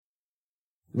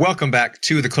Welcome back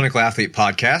to the Clinical Athlete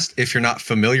Podcast. If you're not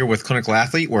familiar with Clinical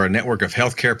Athlete, we're a network of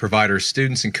healthcare providers,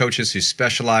 students, and coaches who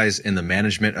specialize in the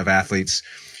management of athletes.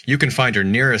 You can find your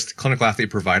nearest Clinical Athlete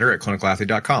provider at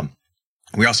clinicalathlete.com.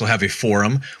 We also have a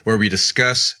forum where we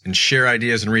discuss and share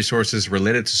ideas and resources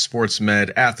related to sports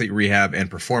med, athlete rehab,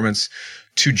 and performance.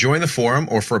 To join the forum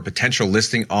or for a potential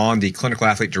listing on the Clinical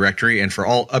Athlete directory and for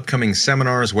all upcoming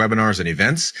seminars, webinars, and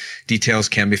events, details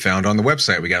can be found on the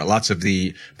website. We got lots of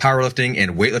the powerlifting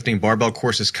and weightlifting barbell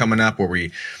courses coming up where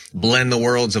we blend the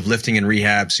worlds of lifting and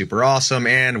rehab. Super awesome.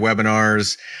 And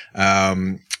webinars,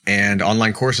 and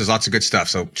online courses, lots of good stuff.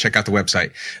 So check out the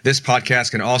website. This podcast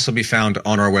can also be found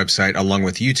on our website along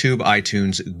with YouTube,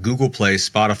 iTunes, Google Play,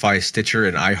 Spotify, Stitcher,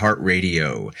 and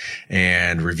iHeartRadio.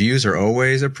 And reviews are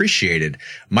always appreciated.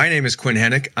 My name is Quinn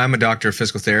Hennick. I'm a doctor of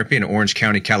physical therapy in Orange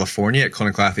County, California at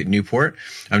Clinical Athlete Newport.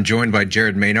 I'm joined by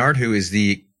Jared Maynard, who is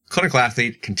the Clinical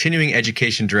Athlete Continuing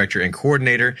Education Director and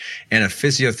Coordinator and a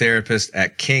physiotherapist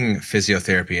at King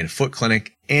Physiotherapy and Foot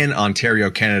Clinic in Ontario,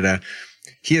 Canada.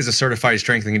 He is a certified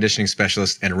strength and conditioning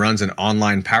specialist and runs an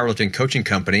online powerlifting coaching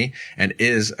company and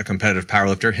is a competitive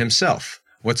powerlifter himself.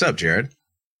 What's up, Jared?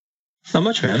 Not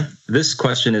much, man. This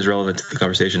question is relevant to the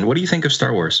conversation. What do you think of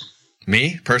Star Wars?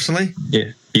 Me, personally?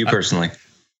 Yeah, you personally.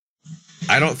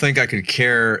 I don't think I could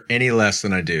care any less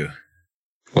than I do.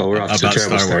 Well, we're off about to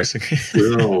Star Wars.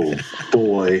 Oh,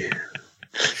 boy.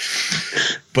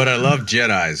 But I love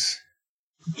Jedis.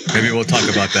 Maybe we'll talk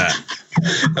about that.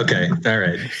 Okay. All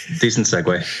right. Decent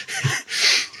segue.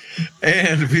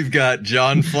 And we've got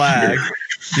John Flagg.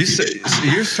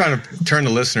 You're trying to turn the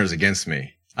listeners against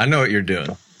me. I know what you're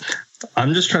doing.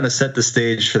 I'm just trying to set the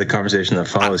stage for the conversation that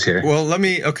follows here. Well,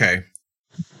 okay.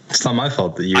 It's not my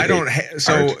fault that you.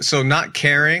 So not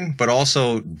caring, but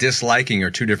also disliking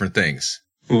are two different things.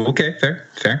 Okay, fair.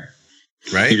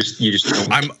 Right? You just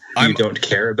don't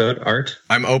care about art.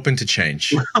 I'm open to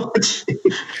change.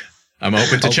 I'm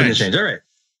open to change. All right.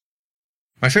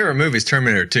 My favorite movie is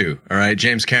Terminator 2. All right,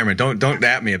 James Cameron. Don't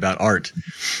at me about art.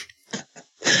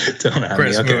 Don't at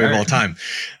Greatest me. movie of all time.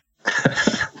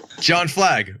 John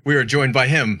Flagg. We are joined by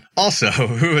him also,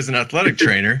 who is an athletic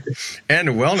trainer and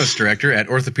a wellness director at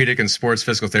Orthopedic and Sports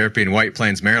Physical Therapy in White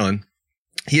Plains, Maryland.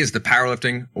 He is the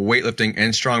powerlifting, weightlifting,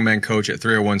 and strongman coach at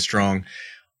 301 Strong,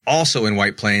 also in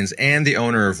White Plains, and the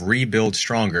owner of Rebuild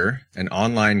Stronger, an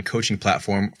online coaching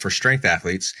platform for strength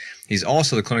athletes. He's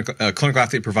also the clinical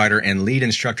athlete provider and lead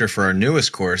instructor for our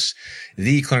newest course,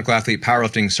 the Clinical Athlete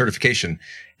Powerlifting Certification.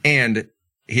 And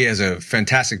he has a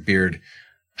fantastic beard.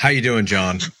 How you doing,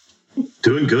 John?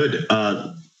 Doing good.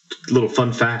 Little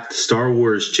fun fact, Star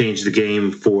Wars changed the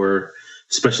game for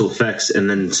special effects, and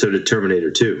then so did Terminator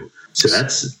 2. So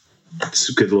that's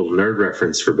a good little nerd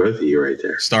reference for both of you right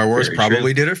there. Star Wars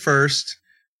probably did it first.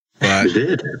 But it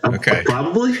did. Okay.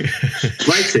 Probably.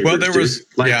 Lightsabers. Well, there was,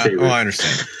 lightsabers. Yeah, I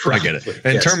understand. I get it.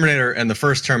 And yes. Terminator, and the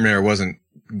first Terminator wasn't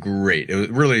great.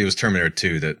 It was Terminator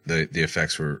 2 that the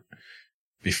effects were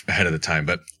ahead of the time.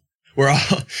 But we're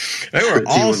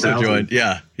also joined.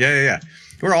 Yeah.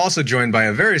 We're also joined by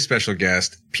a very special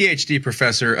guest, PhD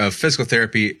professor of physical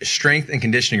therapy, strength and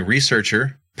conditioning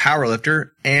researcher, powerlifter,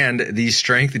 and the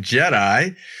Strength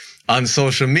Jedi on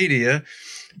social media,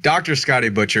 Dr. Scotty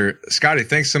Butcher. Scotty,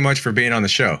 thanks so much for being on the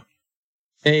show.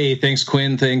 Hey, thanks,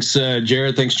 Quinn. Thanks,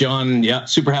 Jared. Thanks, John. Yeah,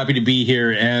 super happy to be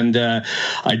here. And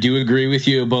I do agree with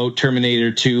you about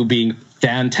Terminator 2 being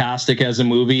fantastic as a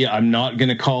movie. I'm not going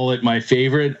to call it my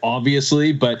favorite,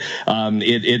 obviously, but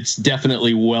it's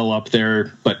definitely well up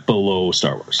there, but below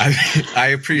Star Wars. I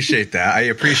appreciate that. I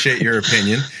appreciate your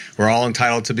opinion. We're all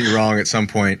entitled to be wrong at some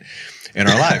point in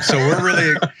our lives. So we're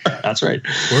really, that's right.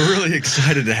 We're really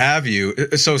excited to have you.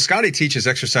 So Scotty teaches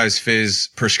exercise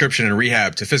phys prescription and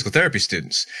rehab to physical therapy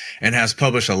students and has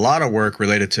published a lot of work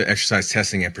related to exercise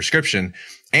testing and prescription.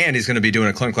 And he's going to be doing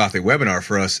a clinical athlete webinar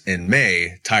for us in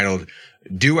May titled,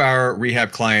 "Do Our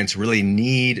Rehab Clients Really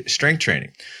Need Strength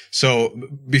Training?" So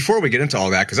before we get into all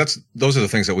that, because those are the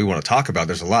things that we want to talk about,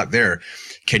 there's a lot there.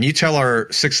 Can you tell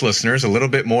our 6 listeners a little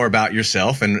bit more about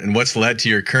yourself and what's led to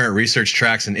your current research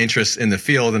tracks and interests in the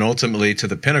field and ultimately to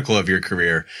the pinnacle of your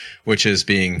career, which is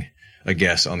being a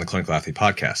guest on the Clinical Athlete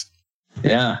Podcast?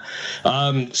 Yeah.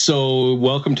 So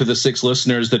welcome to the 6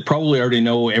 listeners that probably already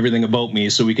know everything about me.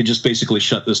 So we could just basically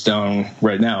shut this down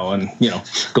right now and,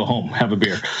 go home, have a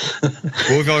beer.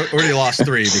 Well, we've already lost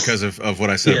 3 because of what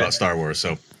I said about Star Wars.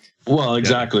 So Well,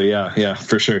 exactly. Yeah,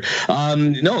 for sure.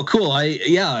 No, cool.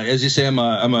 As you say, I'm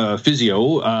a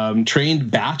physio, trained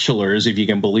bachelors, if you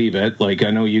can believe it. Like, I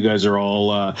know you guys are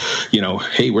all,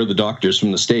 hey, we're the doctors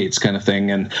from the States kind of thing.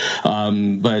 And,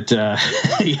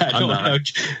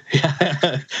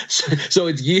 So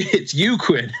it's you,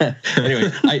 Quinn.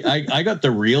 Anyway, I got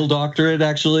the real doctorate,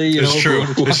 actually. It's true.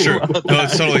 No,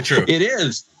 it's totally true. It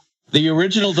is. The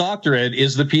original doctorate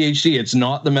is the PhD. It's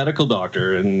not the medical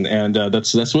doctor, and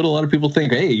that's what a lot of people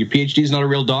think. Hey, your PhD is not a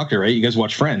real doctor, right? You guys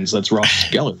watch Friends. That's Ross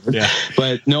Geller. Yeah,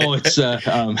 but no, it's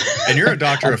and you're a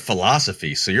doctor of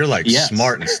philosophy, so you're like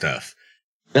smart and stuff.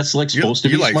 That's like supposed to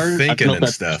be like smart. Thinking I don't know and if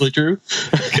that's stuff. Actually true.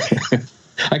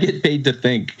 I get paid to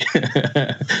think.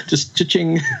 Just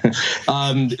cha-ching.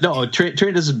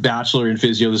 Trained as a bachelor in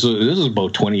physio. This was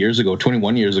about 21 years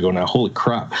ago now. Holy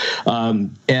crap.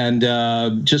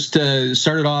 Just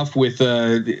started off with,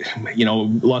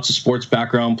 lots of sports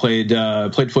background, played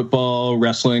football,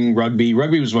 wrestling, rugby.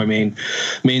 Rugby was my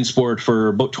main sport for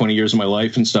about 20 years of my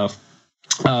life and stuff.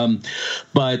 Started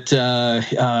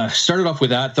off with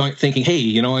that, thinking,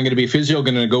 hey, I'm going to be a physio,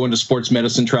 going to go into sports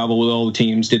medicine, travel with all the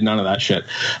teams, did none of that shit.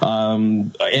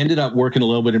 I ended up working a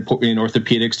little bit in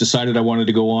orthopedics, decided I wanted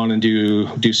to go on and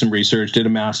do some research, did a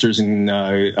master's in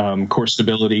core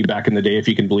stability back in the day, if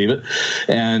you can believe it.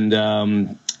 And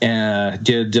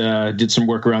did some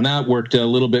work around that, worked a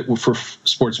little bit for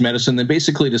sports medicine, then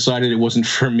basically decided it wasn't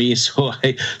for me. So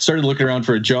I started looking around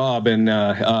for a job, and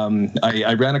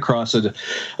I ran across a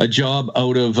job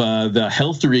out of the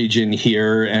health region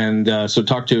here. And so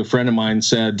talked to a friend of mine,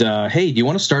 said, hey, do you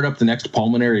want to start up the next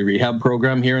pulmonary rehab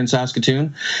program here in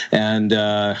Saskatoon? And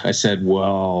I said,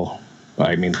 well,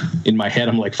 I mean, in my head,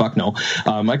 I'm like, fuck no.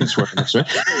 I can swear on this, right?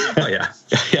 Oh, yeah.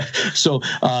 Yeah. So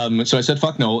I said,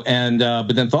 fuck no. And,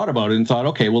 but then thought about it and thought,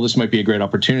 okay, well, this might be a great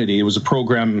opportunity. It was a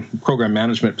program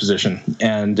management position.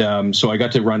 And so I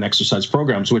got to run exercise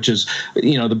programs, which is,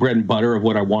 the bread and butter of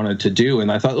what I wanted to do.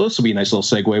 And I thought, this will be a nice little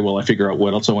segue while I figure out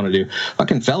what else I want to do.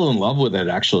 Fucking fell in love with it,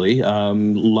 actually.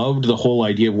 Loved the whole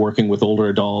idea of working with older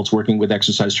adults, working with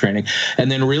exercise training, and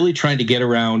then really trying to get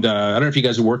around, I don't know if you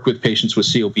guys have worked with patients with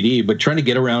COPD, but trying to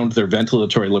get around their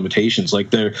ventilatory limitations.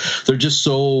 Like they're just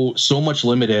so much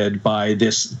limited by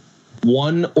this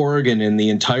one organ in the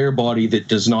entire body that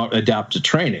does not adapt to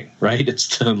training, right?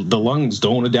 It's the lungs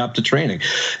don't adapt to training,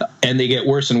 and they get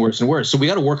worse and worse and worse. So we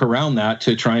got to work around that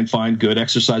to try and find good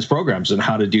exercise programs and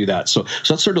how to do that. So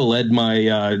that sort of led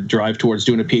my drive towards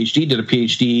doing a PhD. Did a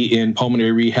PhD in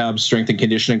pulmonary rehab, strength and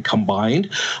conditioning,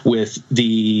 combined with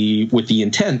the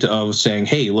intent of saying,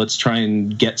 hey, let's try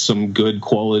and get some good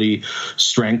quality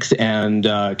strength and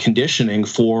conditioning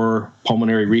for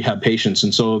pulmonary rehab patients.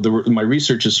 And so my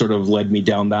research has sort of led me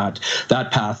down that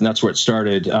path, and that's where it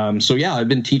started. I've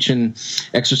been teaching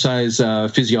exercise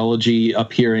physiology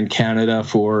up here in Canada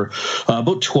for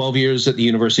about 12 years at the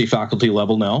university faculty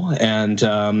level now, and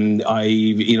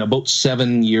about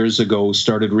 7 years ago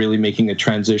started really making a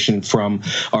transition from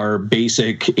our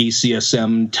basic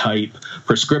ACSM type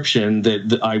prescription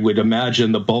that I would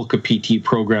imagine the bulk of PT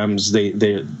programs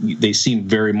they seem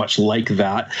very much like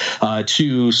that,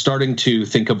 to starting to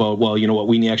think about, well, what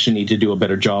we actually need to do a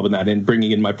better job in that, and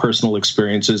bringing in my personal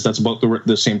experiences. That's about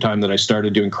the same time that I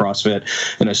started doing CrossFit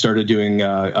and I started doing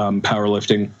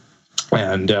powerlifting.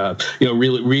 And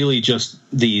really just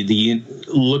the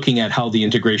looking at how the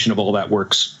integration of all that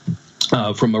works.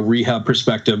 From a rehab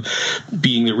perspective,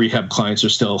 being that rehab clients are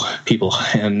still people,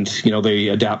 and they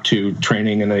adapt to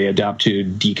training and they adapt to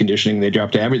deconditioning, they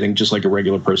adapt to everything just like a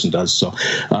regular person does. So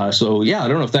I don't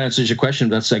know if that answers your question.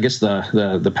 But that's, I guess,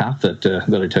 the path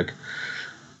that I took.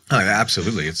 Oh,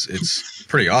 absolutely, it's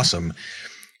pretty awesome.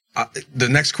 The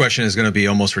next question is going to be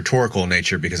almost rhetorical in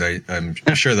nature because I'm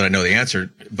sure that I know the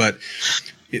answer. But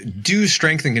do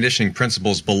strength and conditioning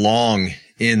principles belong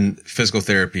in physical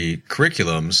therapy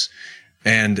curriculums?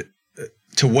 And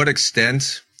to what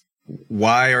extent,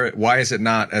 why is it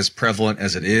not as prevalent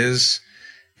as it is?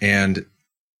 And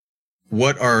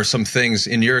what are some things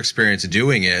in your experience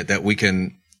doing it that we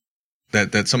can,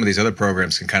 that some of these other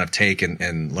programs can kind of take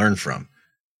and learn from?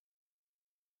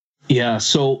 Yeah.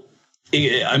 So,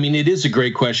 I mean, it is a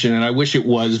great question, and I wish it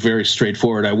was very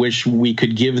straightforward. I wish we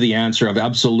could give the answer of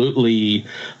absolutely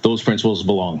those principles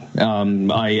belong.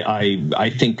 I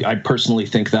personally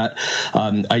think that.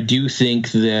 I do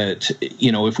think that,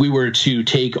 if we were to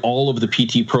take all of the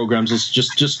PT programs, let's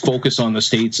just focus on the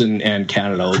States and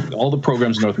Canada, all the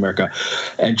programs in North America,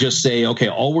 and just say, okay,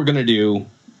 all we're going to do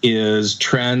is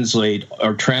translate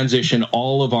or transition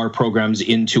all of our programs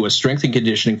into a strength and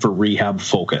conditioning for rehab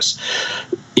focus.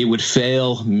 It would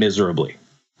fail miserably.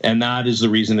 And that is the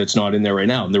reason it's not in there right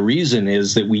now. And the reason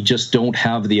is that we just don't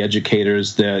have the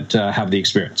educators that have the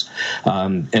experience.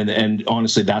 And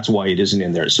honestly, that's why it isn't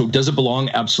in there. So does it belong?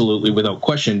 Absolutely, without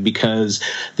question, because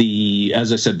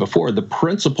as I said before, the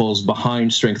principles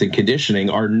behind strength and conditioning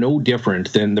are no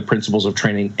different than the principles of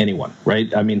training anyone,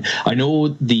 right? I mean, I know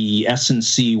the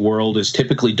S&C world is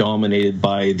typically dominated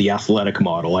by the athletic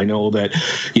model. I know that,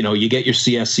 you get your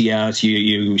CSCS,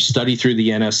 you study through the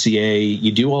NSCA,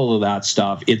 you do all of that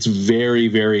stuff. It's very,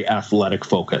 very athletic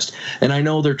focused. And I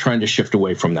know they're trying to shift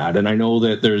away from that. And I know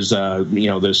that there's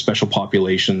special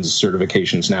populations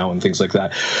certifications now and things like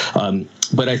that.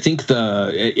 But I think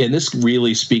and this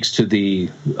really speaks to the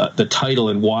title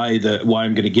and why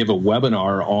I'm going to give a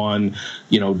webinar on,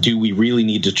 do we really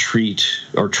need to treat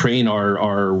or train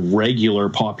our regular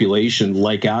population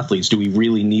like athletes? Do we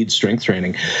really need strength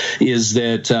training? Is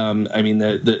that,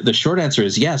 the short answer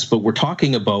is yes, but we're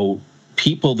talking about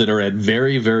people that are at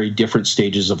very, very different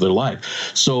stages of their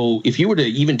life. So if you were to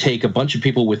even take a bunch of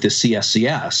people with the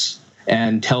CSCS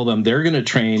and tell them they're going to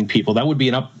train people, that would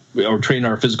be train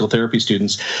our physical therapy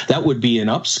students, that would be an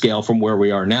upscale from where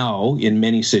we are now in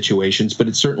many situations, but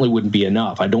it certainly wouldn't be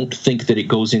enough. I don't think that it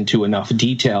goes into enough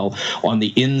detail on the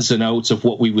ins and outs of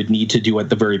what we would need to do at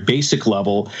the very basic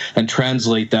level and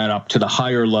translate that up to the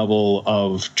higher level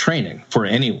of training for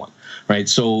anyone. Right.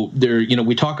 So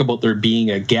we talk about there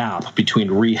being a gap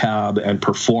between rehab and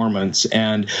performance.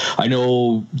 And I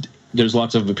know there's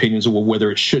lots of opinions of whether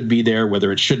it should be there,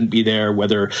 whether it shouldn't be there,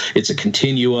 whether it's a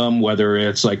continuum, whether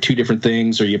it's like two different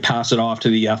things, or you pass it off to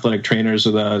the athletic trainers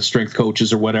or the strength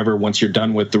coaches or whatever once you're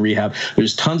done with the rehab.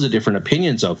 There's tons of different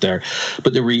opinions out there.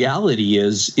 But the reality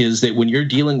is that when you're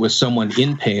dealing with someone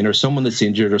in pain or someone that's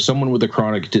injured or someone with a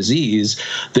chronic disease,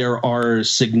 there are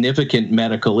significant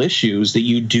medical issues that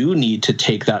you do need to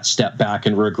take that step back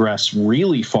and regress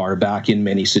really far back in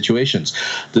many situations.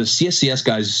 The CSCS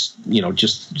guys,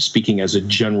 just speaking as a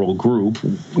general group,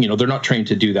 they're not trained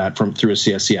to do that through a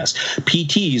CSCS.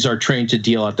 PTs are trained to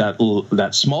deal at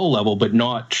that small level, but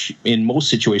not in most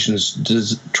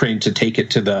situations trained to take it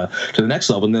to the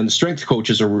next level. And then the strength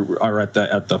coaches are at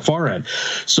the far end.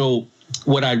 So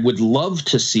what I would love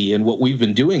to see, and what we've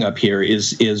been doing up here,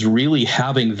 is really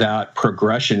having that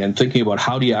progression and thinking about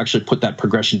how do you actually put that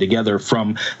progression together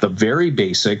from the very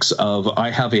basics of I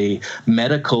have a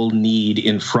medical need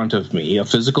in front of me, a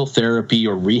physical therapy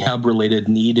or rehab related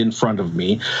need in front of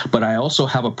me, but I also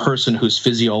have a person whose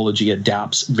physiology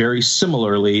adapts very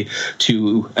similarly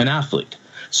to an athlete.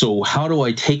 So how do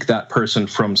I take that person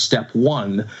from step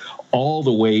one all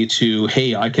the way to,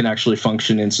 hey, I can actually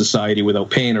function in society without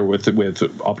pain or with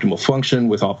optimal function,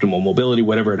 with optimal mobility,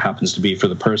 whatever it happens to be for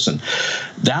the person.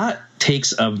 That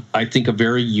takes, I think, a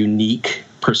very unique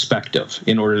perspective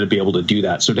in order to be able to do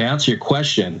that. So to answer your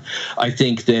question, I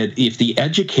think that if the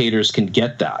educators can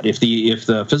get that, if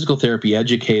the physical therapy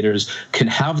educators can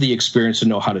have the experience to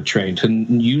know how to train, to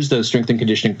use the strength and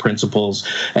conditioning principles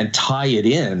and tie it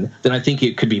in, then I think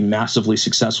it could be massively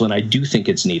successful. And I do think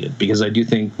it's needed, because I do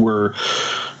think we're,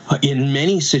 in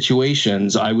many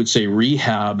situations, I would say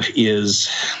rehab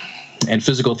and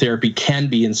physical therapy can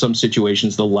be, in some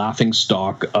situations, the laughing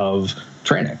stock of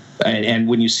training. And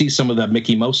when you see some of the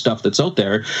Mickey Mouse stuff that's out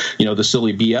there, the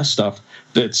silly BS stuff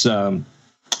that's out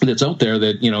there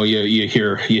that, you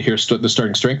hear the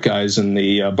starting strength guys and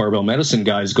the barbell medicine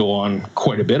guys go on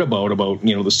quite a bit about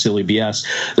the silly BS.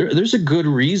 There's a good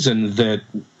reason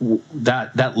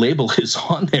that label is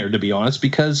on there, to be honest,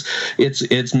 because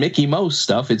it's Mickey Mouse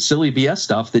stuff, it's silly BS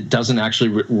stuff that doesn't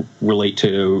actually relate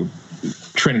to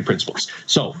training principles.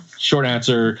 So short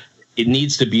answer, it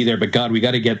needs to be there, but God, we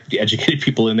got to get the educated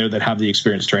people in there that have the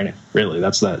experience training. Really,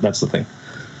 that's the thing.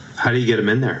 How do you get them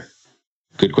in there?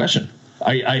 Good question.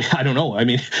 I don't know. I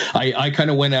mean, I kind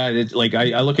of went at it, like,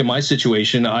 I look at my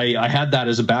situation. I had that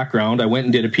as a background. I went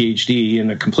and did a PhD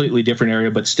in a completely different area,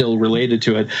 but still related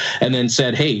to it, and then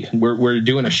said, hey, we're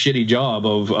doing a shitty job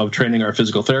of training our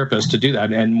physical therapists to do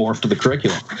that, and morphed the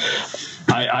curriculum.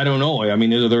 I don't know. I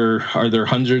mean, are there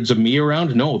hundreds of me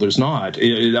around? No, there's not.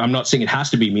 I'm not saying it has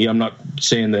to be me. I'm not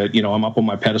saying that, I'm up on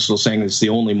my pedestal saying it's the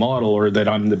only model or that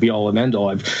I'm the be all and end all.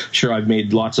 I've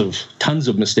made tons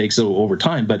of mistakes over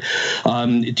time. But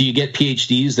do you get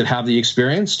PhDs that have the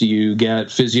experience? Do you get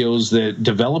physios that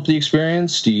develop the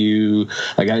experience? Do you,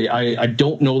 I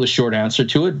don't know the short answer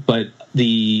to it, but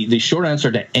the short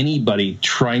answer to anybody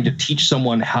trying to teach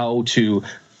someone how to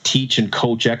teach and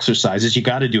coach exercises, you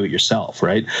got to do it yourself,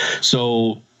 right?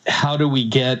 So how do we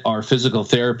get our physical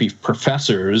therapy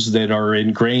professors that are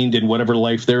ingrained in whatever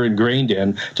life they're ingrained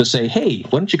in to say, hey,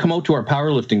 why don't you come out to our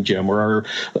powerlifting gym or our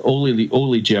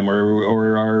Oli gym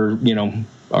or our,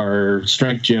 our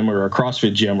strength gym or our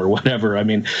CrossFit gym or whatever. I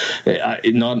mean,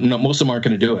 not most of them aren't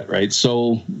going to do it, right?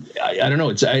 So I don't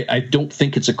know. I don't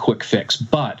think it's a quick fix.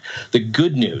 But the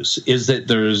good news is that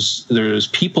there's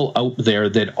people out there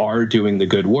that are doing the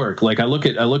good work. Like I look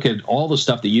at all the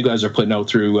stuff that you guys are putting out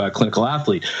through Clinical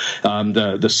Athlete,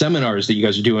 the seminars that you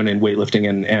guys are doing in weightlifting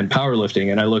and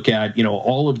powerlifting, and I look at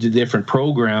all of the different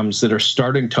programs that are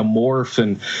starting to morph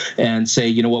and say,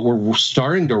 you know what, we're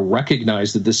starting to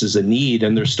recognize that this is a need,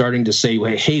 and they're starting to say,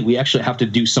 hey, we actually have to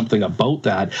do something about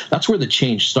that. That's where the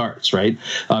change starts, right?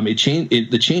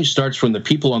 The change starts from the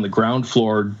people on the ground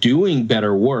floor doing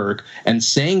better work and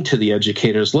saying to the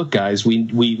educators, look, guys, we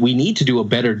need to do a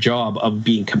better job of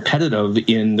being competitive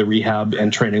in the rehab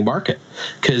and training market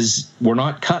because we're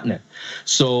not cutting it.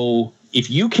 So if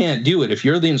you can't do it, if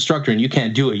you're the instructor and you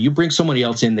can't do it, you bring somebody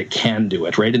else in that can do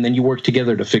it, right? And then you work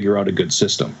together to figure out a good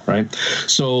system, right?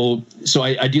 So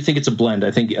I do think it's a blend.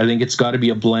 I think it's got to be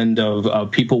a blend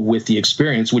of people with the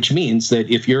experience, which means that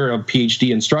if you're a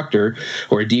PhD instructor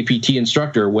or a DPT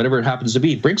instructor, whatever it happens to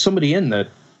be, bring somebody in that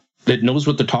knows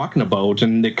what they're talking about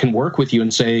and that can work with you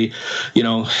and say,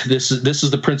 this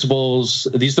is the principles.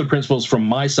 These are the principles from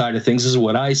my side of things. This is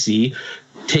what I see.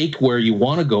 Take where you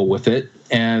want to go with it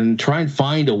and try and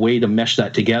find a way to mesh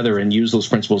that together and use those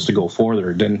principles to go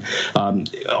forward. And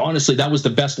honestly, that was the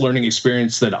best learning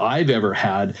experience that I've ever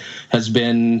had, has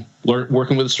been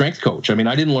working with a strength coach. I mean,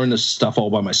 I didn't learn this stuff all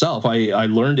by myself. I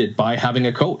learned it by having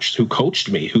a coach who coached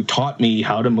me, who taught me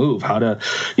how to move, how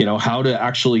to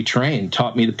actually train,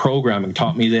 taught me the programming,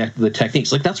 taught me the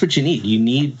techniques. Like, that's what you need. You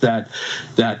need that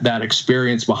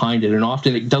experience behind it. And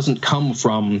often it doesn't come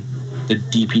from the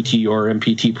DPT or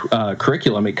MPT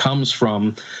curriculum. It comes from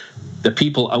the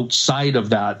people outside of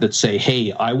that say,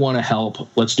 hey, I want to help.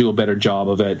 Let's do a better job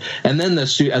of it. And then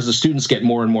as the students get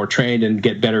more and more trained and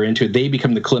get better into it, they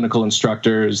become the clinical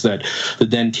instructors that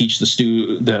then teach the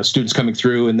students coming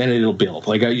through, and then it'll build.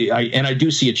 Like I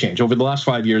do see a change. Over the last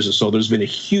 5 years or so, there's been a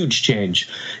huge change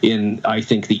in, I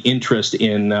think, the interest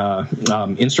in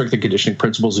strength and conditioning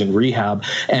principles in rehab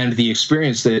and the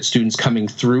experience that students coming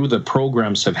through the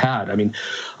programs have had. I mean,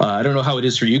 I don't know how it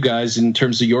is for you guys in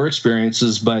terms of your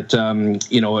experiences, but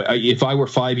if I were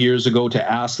 5 years ago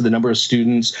to ask the number of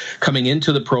students coming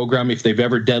into the program if they've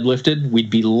ever deadlifted, we'd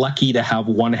be lucky to have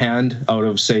one hand out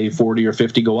of, say, 40 or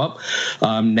 50 go up.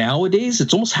 Nowadays,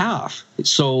 it's almost half.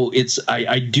 So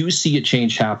I do see a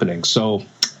change happening. So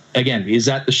again, is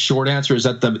that the short answer? Is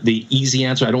that the easy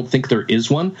answer? I don't think there is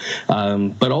one.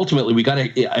 But ultimately, we got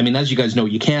to, I mean, as you guys know,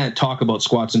 you can't talk about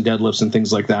squats and deadlifts and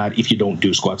things like that if you don't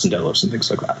do squats and deadlifts and things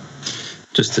like that.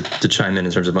 Just to chime in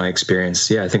terms of my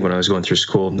experience, yeah, I think when I was going through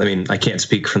school, I mean, I can't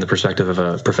speak from the perspective of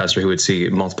a professor who would see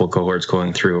multiple cohorts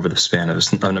going through over the span of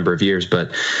a number of years, but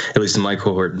at least in my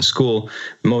cohort in school,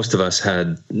 most of us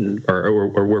had or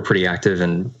were pretty active,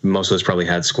 and most of us probably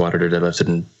had squatted or deadlifted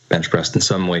and bench pressed in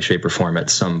some way, shape, or form at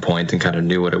some point and kind of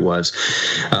knew what it was.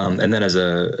 And then as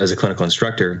a clinical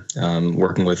instructor,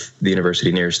 working with the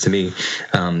university nearest to me,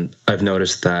 I've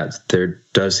noticed that there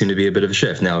does seem to be a bit of a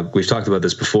shift. Now, we've talked about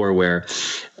this before where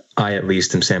I at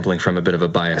least am sampling from a bit of a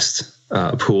biased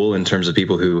pool in terms of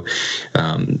people who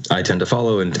I tend to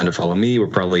follow and tend to follow me. We're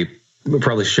probably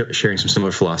sharing some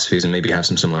similar philosophies and maybe have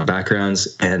some similar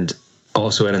backgrounds. And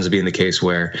also it ends up being the case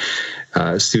where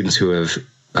students who have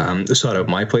sought out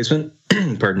my placement,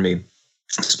 pardon me,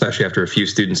 especially after a few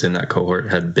students in that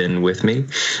cohort had been with me,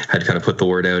 had kind of put the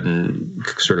word out and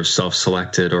sort of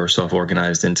self-selected or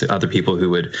self-organized into other people who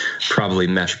would probably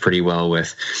mesh pretty well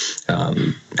with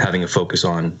having a focus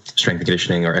on strength and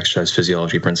conditioning or exercise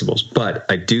physiology principles. But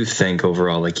I do think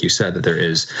overall, like you said, that there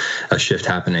is a shift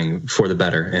happening for the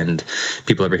better, and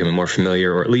people are becoming more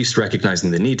familiar, or at least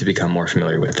recognizing the need to become more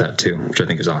familiar with that too, which I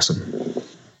think is awesome.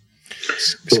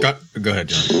 Scott, go ahead,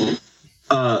 John.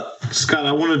 Scott,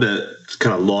 I wanted to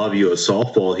kind of lob you a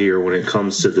softball here when it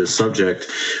comes to this subject.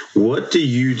 What do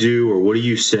you do, or what do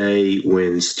you say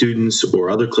when students or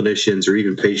other clinicians or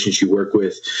even patients you work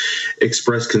with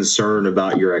express concern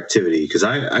about your activity? Because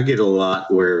I get a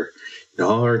lot where,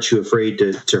 aren't you afraid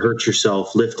to hurt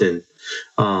yourself lifting?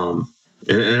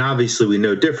 And obviously we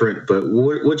know different, but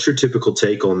what's your typical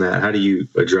take on that? How do you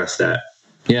address that?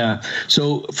 Yeah.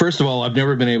 So first of all, I've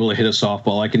never been able to hit a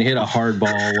softball. I can hit a hard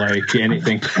ball like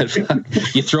anything.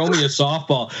 You throw me a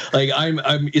softball, like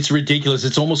it's ridiculous.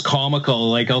 It's almost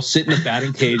comical. Like I'll sit in the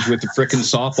batting cage with the frickin'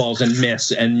 softballs and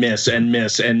miss and miss and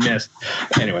miss and miss.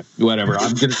 Anyway, whatever.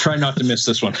 I'm going to try not to miss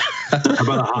this one. How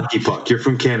about a hockey puck? You're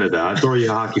from Canada. I'll throw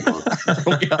you a hockey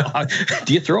puck.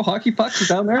 Do you throw hockey pucks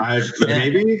down there?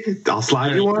 Maybe. I'll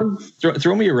slide you one.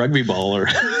 Throw me a rugby ball. Or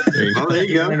there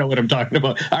you go. I don't know what I'm talking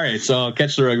about. All right. So I'll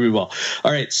catch the rugby ball.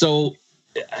 All right. So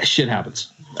shit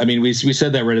happens. I mean, we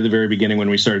said that right at the very beginning when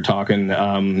we started talking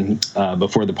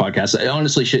before the podcast.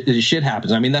 Honestly, shit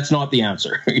happens. I mean, that's not the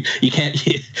answer. You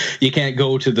can't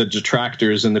go to the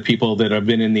detractors and the people that have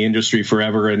been in the industry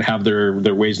forever and have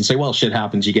their ways and say, well, shit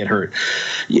happens. You get hurt.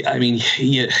 I mean,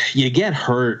 you get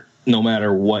hurt no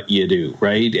matter what you do,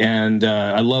 right? And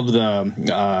I love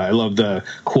the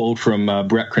quote from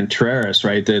Brett Contreras,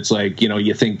 right? That's like,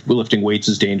 you think lifting weights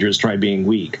is dangerous, try being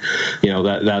weak.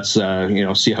 That's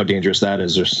see how dangerous that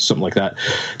is, or something like that.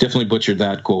 Definitely butchered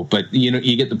that quote, but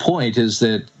you get the point. Is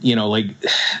that like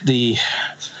the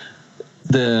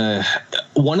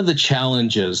one of the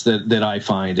challenges that I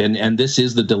find, and this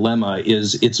is the dilemma,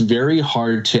 is it's very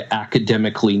hard to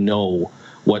academically know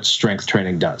what strength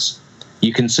training does.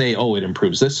 You can say, oh, it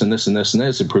improves this and this and this and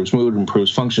this, improves mood,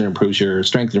 improves function, improves your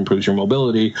strength, improves your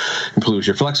mobility, improves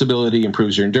your flexibility,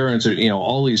 improves your endurance,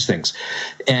 all these things.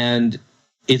 And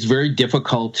it's very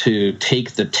difficult to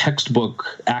take the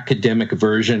textbook academic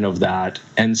version of that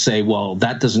and say, well,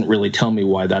 that doesn't really tell me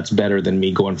why that's better than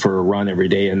me going for a run every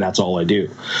day and that's all I do,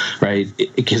 right?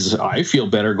 Because I feel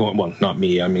better going, well, not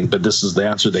me, I mean, but this is the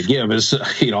answer they give is,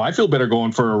 I feel better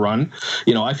going for a run.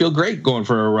 I feel great going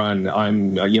for a run.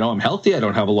 I'm healthy. I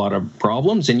don't have a lot of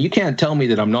problems. And you can't tell me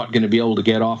that I'm not going to be able to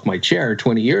get off my chair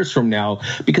 20 years from now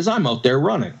because I'm out there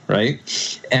running, right?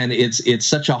 And it's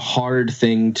such a hard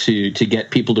thing to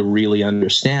get people to really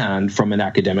understand from an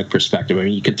academic perspective. I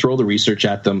mean, you can throw the research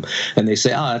at them and they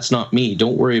say, that's not me.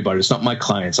 Don't worry about it. It's not my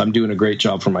clients. I'm doing a great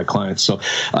job for my clients. So,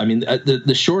 I mean,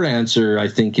 the short answer, I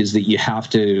think, is that you have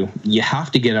to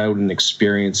get out and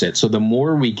experience it. So the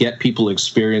more we get people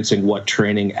experiencing what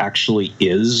training actually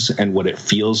is and what it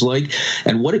feels like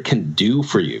and what it can do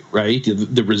for you, right?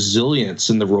 The resilience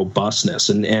and the robustness.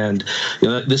 And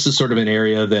this is sort of an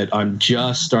area that I'm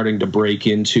just starting to break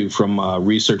into from a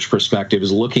research perspective,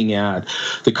 is looking at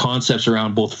the concepts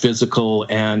around both physical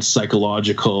and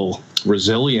psychological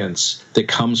resilience that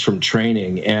comes from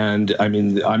training. And I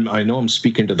mean, I know I'm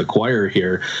speaking to the choir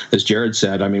here, as Jared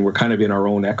said. I mean, we're kind of in our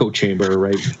own echo chamber,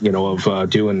 right? Of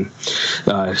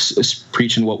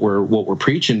preaching what we're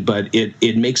preaching, but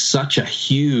it makes such a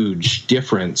huge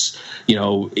difference,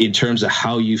 in terms of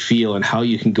how you feel and how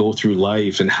you can go through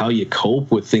life and how you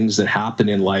cope with things that happen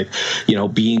in life.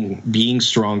 Being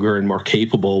stronger and more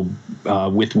capable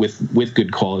with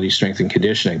good quality strength and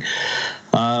conditioning.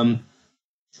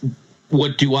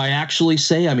 What do I actually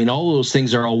say? I mean, all those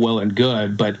things are all well and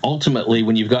good, but ultimately,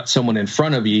 when you've got someone in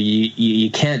front of you, you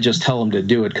can't just tell them to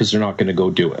do it because they're not going to go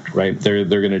do it, right? They're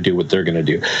going to do what they're going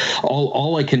to do.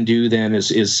 All I can do then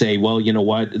is say, well, you know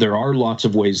what? There are lots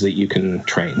of ways that you can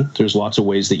train. There's lots of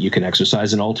ways that you can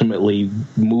exercise, and ultimately,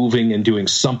 moving and doing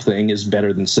something is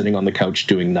better than sitting on the couch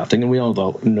doing nothing, and we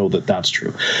all know that that's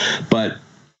true. But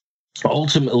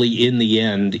ultimately, in the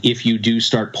end, if you do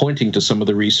start pointing to some of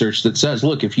the research that says,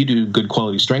 look, if you do good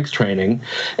quality strength training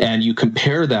and you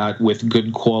compare that with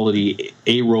good quality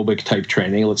aerobic type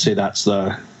training, let's say that's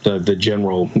the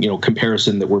general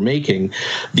comparison that we're making,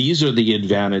 these are the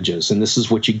advantages, and this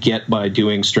is what you get by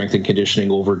doing strength and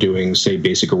conditioning over doing, say,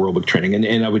 basic aerobic training.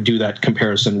 And I would do that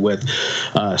comparison with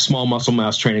small muscle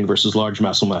mass training versus large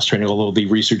muscle mass training, although the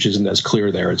research isn't as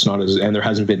clear there. It's not and there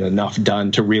hasn't been enough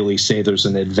done to really say there's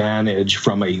an advantage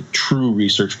from a true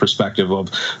research perspective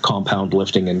of compound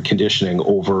lifting and conditioning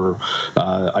over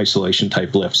isolation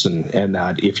type lifts and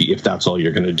that if that's all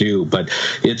you're going to do. But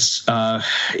it's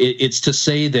to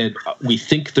say that we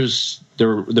think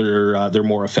they're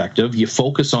more effective. You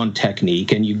focus on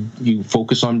technique and you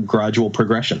focus on gradual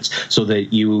progressions so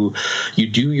that you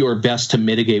do your best to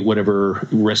mitigate whatever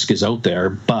risk is out there.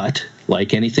 But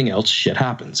like anything else, shit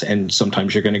happens, and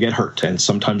sometimes you're going to get hurt, and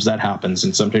sometimes that happens,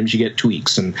 and sometimes you get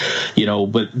tweaks, and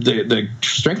but the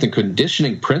strength and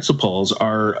conditioning principles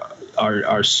are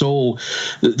so,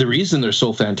 the reason they're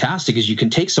so fantastic is you can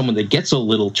take someone that gets a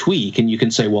little tweak and you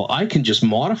can say, well, I can just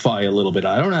modify a little bit.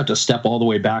 I don't have to step all the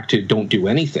way back to don't do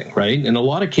anything, right? In a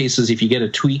lot of cases, if you get a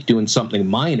tweak doing something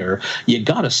minor, you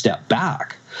got to step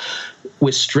back.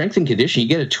 With strength and conditioning,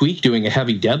 you get a tweak doing a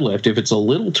heavy deadlift. If it's a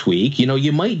little tweak,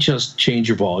 you might just change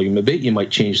your volume a bit. You might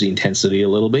change the intensity a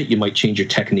little bit. You might change your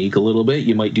technique a little bit.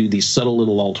 You might do these subtle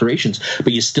little alterations,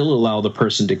 but you still allow the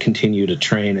person to continue to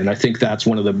train. And I think that's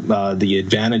one of the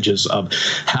advantages of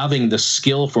having the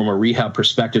skill from a rehab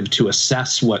perspective to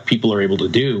assess what people are able to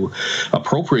do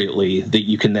appropriately, that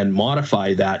you can then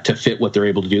modify that to fit what they're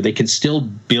able to do. They can still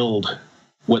build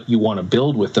what you want to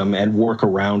build with them and work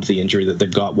around the injury that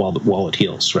they've got while it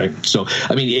heals, right? So,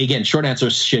 I mean, again, short answer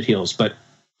is shit heals, but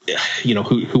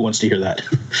who wants to hear that?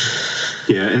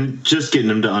 Yeah, and just getting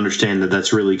them to understand that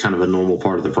that's really kind of a normal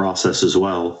part of the process as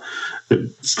well.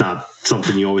 It's not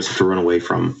something you always have to run away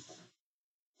from.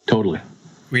 Totally.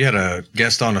 We had a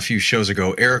guest on a few shows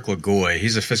ago, Eric Lagoy.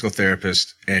 He's a physical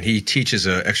therapist, and he teaches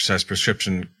an exercise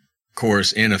prescription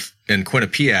course in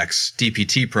Quinnipiac's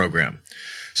DPT program.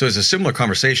 So it's a similar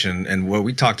conversation, and what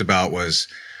we talked about was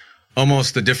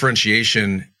almost the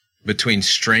differentiation between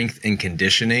strength and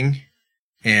conditioning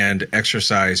and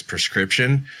exercise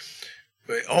prescription,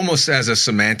 almost as a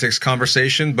semantics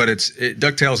conversation, but it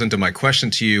dovetails into my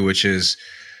question to you, which is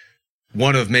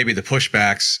one of maybe the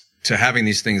pushbacks to having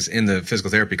these things in the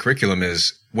physical therapy curriculum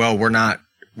is, well,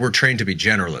 we're trained to be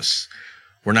generalists.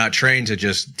 We're not trained to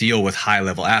just deal with high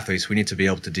level athletes. We need to be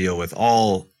able to deal with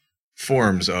all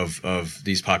forms of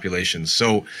these populations.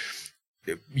 So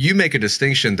you make a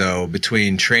distinction though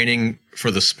between training for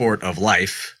the sport of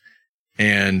life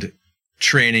and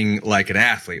training like an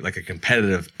athlete, like a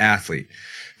competitive athlete.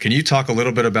 Can you talk a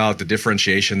little bit about the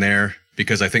differentiation there?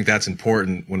 Because I think that's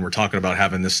important when we're talking about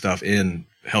having this stuff in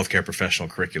healthcare professional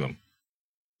curriculum.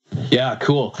 Yeah,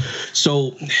 cool.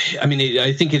 So, I mean,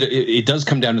 I think it does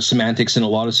come down to semantics in a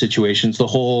lot of situations, the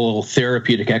whole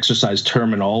therapeutic exercise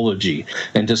terminology,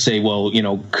 and to say, well,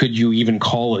 could you even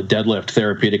call a deadlift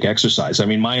therapeutic exercise? I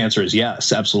mean, my answer is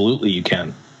yes, absolutely you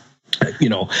can.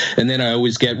 And then I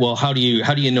always get, well, how do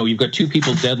you know? You've got two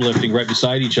people deadlifting right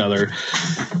beside each other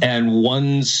and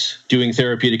one's doing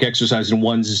therapeutic exercise and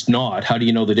one's not. How do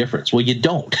you know the difference? Well, you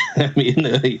don't. I mean,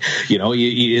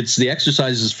 it's the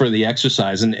exercises for the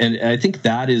exercise. And I think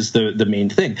that is the main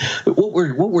thing. What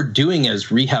we're doing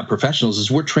as rehab professionals is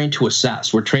we're trained to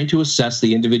assess. We're trained to assess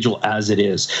the individual as it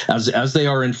is, as they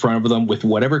are in front of them with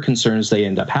whatever concerns they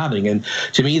end up having. And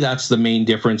to me, that's the main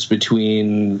difference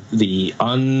between the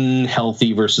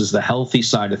unhealthy versus the healthy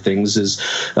side of things is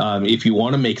if you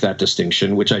want to make that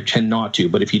distinction, which I tend not to,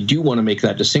 but if you do want to make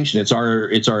that distinction, it's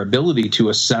our ability to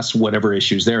assess whatever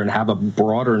issues there and have a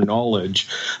broader knowledge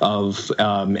of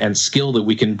and skill that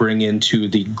we can bring into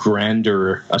the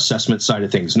grander assessment side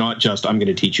of things, not just I'm going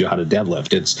to teach you how to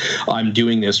deadlift. It's I'm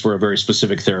doing this for a very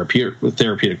specific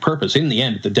therapeutic purpose. In the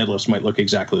end, the deadlifts might look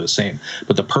exactly the same,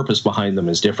 but the purpose behind them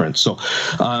is different. So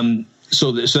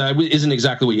that isn't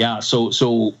exactly what you asked.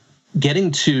 So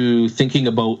getting to thinking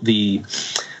about the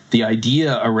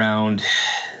idea around,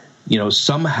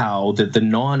 somehow that the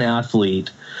non-athlete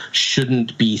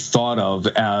shouldn't be thought of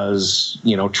as,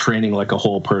 training like a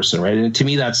whole person, right? And to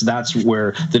me, that's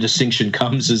where the distinction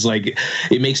comes, is like,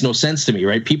 it makes no sense to me,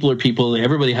 right? People are people,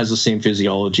 everybody has the same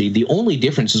physiology. The only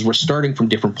difference is we're starting from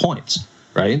different points.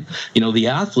 Right? The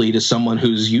athlete is someone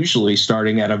who's usually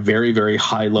starting at a very, very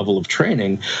high level of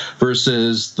training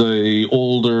versus the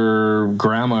older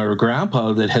grandma or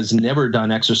grandpa that has never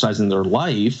done exercise in their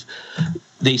life.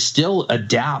 They still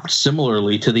adapt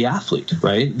similarly to the athlete,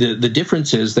 right? The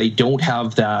difference is they don't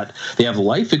have that. They have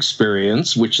life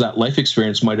experience, which that life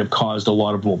experience might have caused a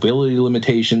lot of mobility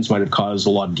limitations, might have caused a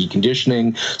lot of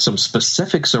deconditioning, some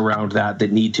specifics around that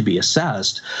need to be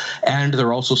assessed. And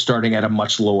they're also starting at a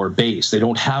much lower base. They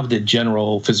don't have the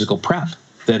general physical prep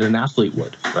that an athlete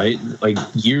would, right? Like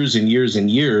years and years and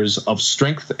years of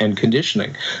strength and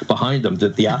conditioning behind them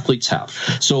that the athletes have.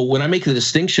 So when I make the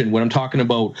distinction, when I'm talking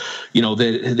about,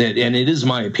 that, and it is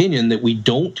my opinion that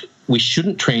we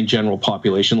shouldn't train general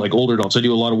population like older adults. I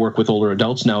do a lot of work with older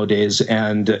adults nowadays,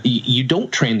 and you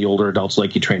don't train the older adults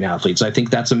like you train athletes. I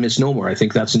think that's a misnomer. I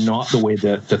think that's not the way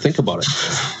to think about it.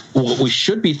 What we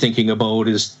should be thinking about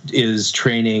is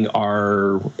training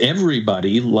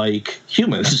everybody like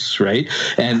humans, right?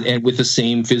 And with the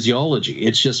same physiology.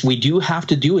 It's just we do have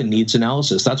to do a needs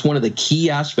analysis. That's one of the key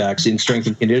aspects in strength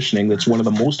and conditioning. That's one of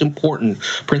the most important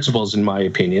principles, in my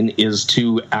opinion, is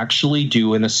to actually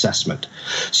do an assessment.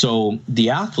 So the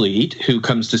athlete who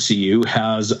comes to see you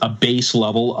has a base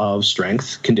level of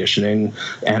strength, conditioning,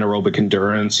 anaerobic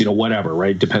endurance, whatever,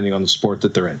 right? Depending on the sport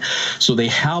that they're in. So they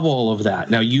have all of that.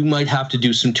 Now, you might have to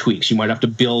do some tweaks. You might have to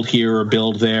build here or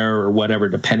build there or whatever,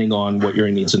 depending on what your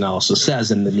needs analysis says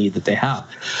and the need that they have.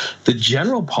 The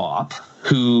general pop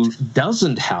who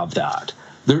doesn't have that,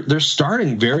 they're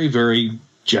starting very, very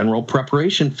general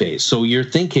preparation phase. So you're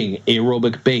thinking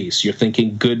aerobic base, you're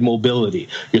thinking good mobility,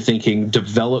 you're thinking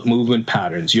develop movement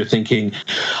patterns, you're thinking,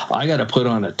 I got to put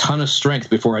on a ton of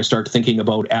strength before I start thinking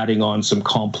about adding on some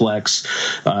complex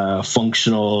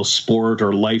functional sport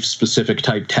or life-specific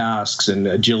type tasks and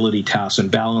agility tasks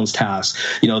and balance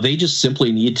tasks. They just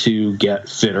simply need to get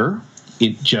fitter,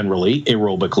 generally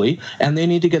aerobically, and they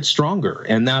need to get stronger.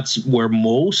 And that's where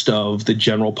most of the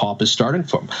general pop is starting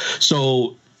from.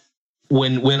 So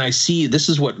when I see, this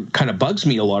is what kind of bugs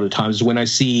me a lot of times, when I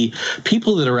see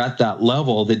people that are at that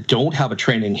level that don't have a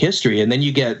training history, and then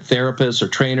you get therapists or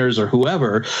trainers or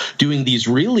whoever doing these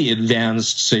really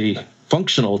advanced, say,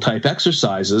 functional type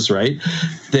exercises, right?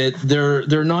 That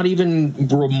they're not even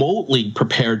remotely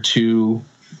prepared to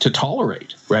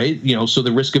tolerate, right? So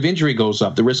the risk of injury goes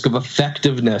up. The risk of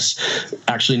effectiveness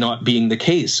actually not being the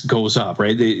case goes up,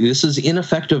 right? This is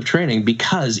ineffective training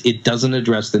because it doesn't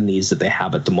address the needs that they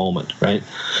have at the moment, right?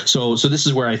 So this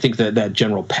is where I think that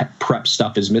general prep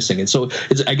stuff is missing. And so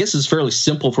I guess it's fairly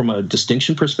simple from a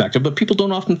distinction perspective, but people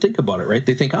don't often think about it, right?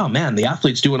 They think, oh man, the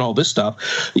athlete's doing all this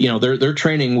stuff. They're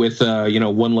training with,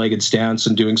 one-legged stance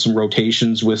and doing some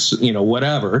rotations with,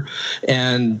 whatever.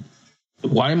 And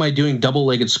why am I doing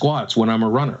double-legged squats when I'm a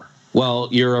runner? Well,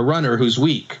 you're a runner who's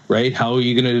weak, right? How are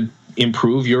you going to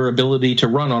improve your ability to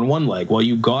run on one leg? Well,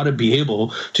 you got to be able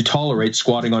to tolerate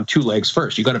squatting on two legs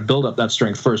first. You got to build up that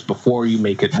strength first before you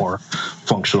make it more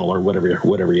functional or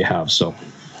whatever you have. So,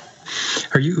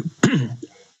 are you?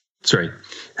 Sorry,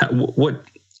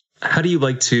 how do you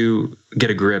like to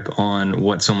get a grip on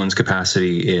what someone's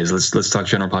capacity is? Let's talk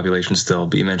general population still,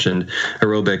 but you mentioned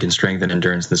aerobic and strength and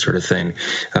endurance and this sort of thing.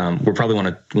 We're probably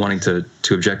wanting to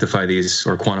objectify these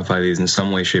or quantify these in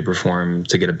some way, shape, or form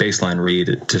to get a baseline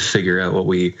read to figure out what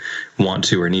we want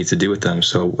to or need to do with them.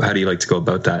 So how do you like to go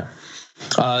about that?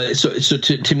 So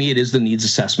to me, it is the needs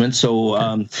assessment.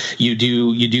 So you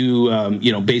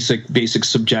do basic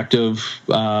subjective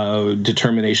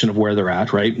determination of where they're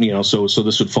at, right? So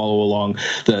this would follow along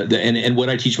and what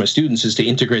I teach my students is to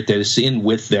integrate this in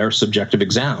with their subjective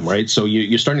exam, right? So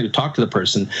you're starting to talk to the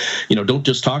person. Don't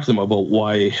just talk to them about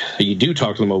why. You do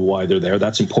talk to them about why they're there.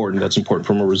 That's important. That's important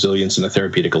from a resilience and a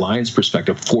therapeutic alliance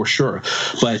perspective, for sure.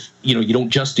 But you don't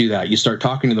just do that. You start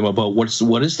talking to them about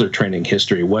what is their training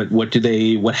history. What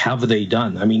have they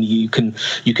done? I mean, you can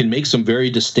make some very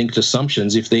distinct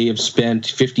assumptions if they have spent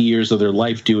 50 years of their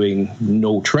life doing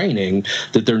no training,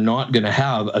 that they're not going to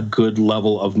have a good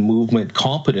level of movement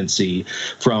competency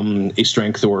from a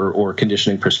strength or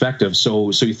conditioning perspective.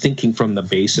 So you're thinking from the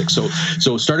basics.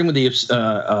 So starting with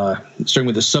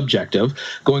the subjective,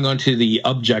 going on to the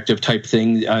objective type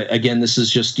thing. Again, this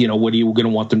is just what are you going to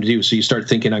want them to do? So you start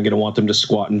thinking, I'm going to want them to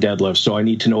squat and deadlift. So I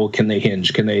need to know, can they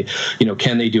hinge? Can they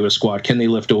do a squat? Can they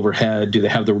lift overhead? Do they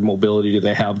have the mobility? Do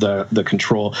they have the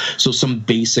control? So some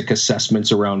basic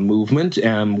assessments around movement,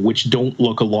 which don't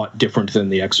look a lot different than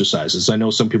the exercises. I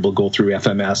know some people go through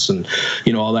FMS and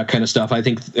all that kind of stuff. I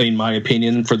think, in my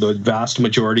opinion, for the vast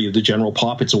majority of the general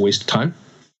pop, it's a waste of time.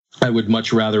 I would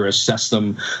much rather assess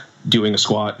them doing a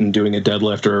squat and doing a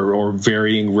deadlift or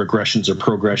varying regressions or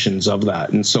progressions of that.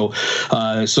 And so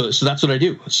that's what I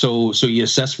do. So you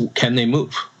assess, can they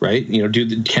move, right?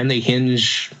 Can they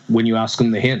hinge when you ask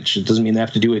them to hinge? It doesn't mean they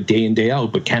have to do it day in, day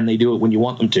out, but can they do it when you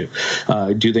want them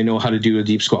to? Do they know how to do a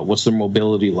deep squat? What's their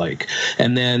mobility like?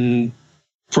 And then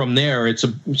from there,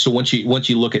 so once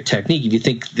you look at technique, if you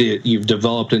think that you've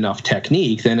developed enough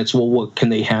technique, then it's, well, what can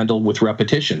they handle with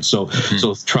repetition? So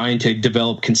trying to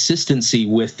develop consistency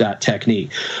with that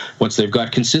technique. Once they've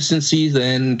got consistency,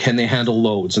 then can they handle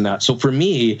loads and that? So for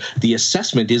me, the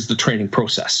assessment is the training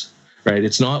process, right?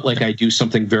 It's not like I do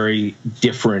something very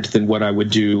different than what I would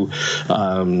do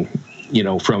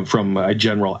from a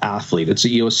general athlete. It's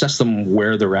you assess them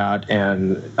where they're at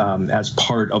and as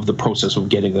part of the process of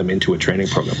getting them into a training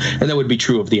program. And that would be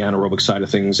true of the anaerobic side of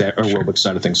things, aerobic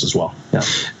side of things as well. Yeah.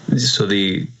 So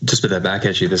just put that back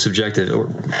at you, the subjective, or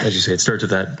as you say, it starts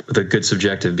with a good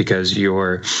subjective, because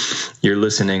you're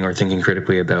listening or thinking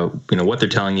critically about what they're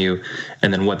telling you,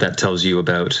 and then what that tells you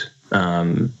about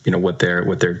what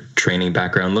their training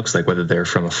background looks like, whether they're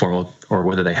from a formal or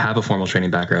whether they have a formal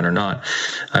training background or not.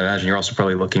 I imagine you're also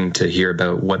probably looking to hear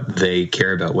about what they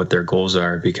care about, what their goals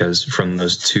are, because from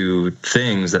those two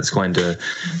things, that's going to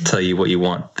tell you what you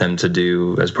want them to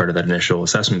do as part of that initial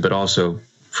assessment, but also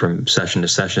from session to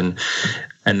session.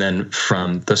 And then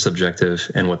from the subjective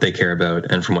and what they care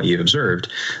about, and from what you've observed,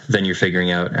 then you're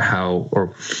figuring out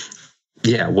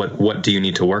what do you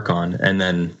need to work on, and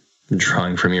then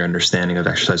drawing from your understanding of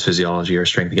exercise physiology or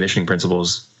strength and conditioning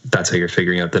principles, that's how you're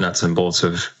figuring out the nuts and bolts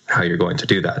of how you're going to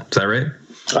do that. Is that right?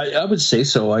 I would say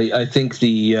so. I think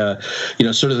the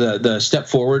sort of the step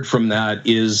forward from that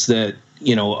is that,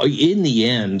 in the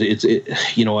end,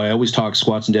 I always talk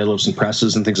squats and deadlifts and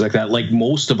presses and things like that, like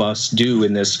most of us do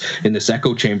in this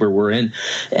echo chamber we're in.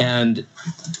 And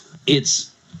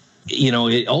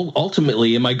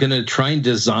ultimately, am I going to try and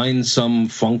design some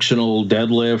functional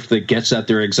deadlift that gets at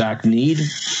their exact need?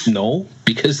 No,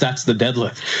 because that's the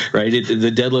deadlift, right?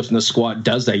 The deadlift and the squat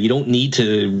does that. You don't need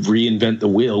to reinvent the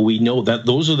wheel. We know that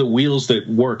those are the wheels that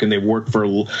work, and they've worked for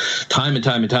time and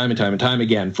time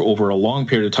again for over a long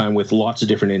period of time with lots of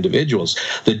different individuals.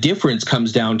 The difference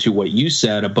comes down to what you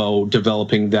said about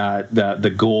developing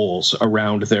the goals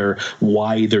around their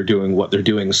why they're doing what they're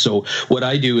doing. So what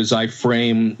I do is I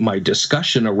frame my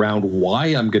discussion around why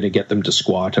I'm going to get them to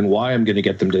squat and why I'm going to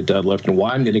get them to deadlift and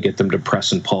why I'm going to get them to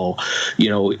press and pull,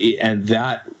 and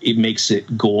that it makes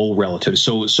it goal relative.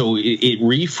 So it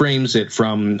reframes it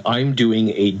from I'm doing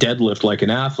a deadlift like an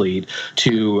athlete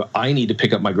to I need to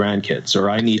pick up my grandkids, or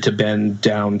I need to bend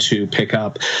down to pick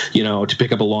up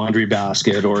a laundry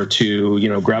basket, or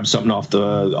to grab something off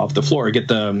the floor, get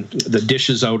the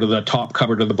dishes out of the top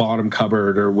cupboard or the bottom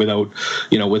cupboard, or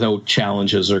without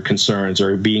challenges or concerns,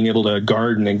 or being able to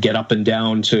garden and get up and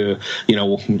down to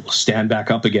stand back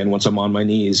up again once I'm on my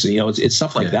knees. It's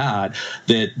stuff like that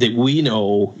we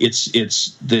know it's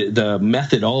the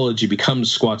methodology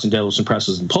becomes squats and deadlifts and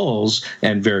presses and pulls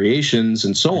and variations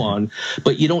and so on.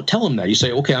 But you don't tell them that. You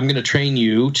say, okay, I'm going to train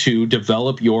you to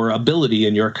develop your ability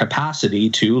and your capacity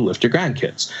to lift your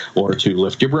grandkids, or to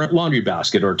lift your laundry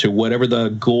basket, or to whatever the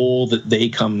goal that they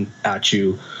come at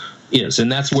you is.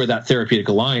 And that's where that therapeutic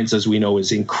alliance, as we know,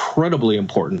 is incredibly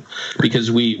important,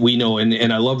 because we know,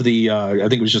 and I love the I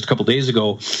think it was just a couple days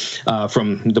ago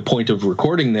from the point of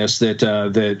recording this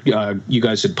that you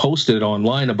guys had posted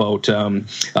online about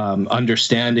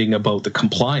understanding about the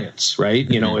compliance, right?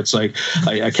 Mm-hmm. It's like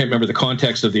I can't remember the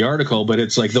context of the article, but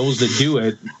it's like those that do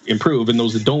it improve, and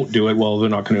those that don't do it, well, they're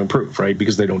not going to improve, right?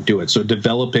 Because they don't do it. So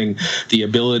developing the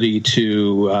ability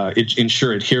to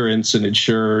ensure adherence and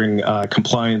ensuring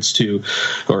compliance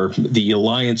or the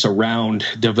alliance around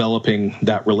developing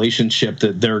that relationship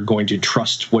that they're going to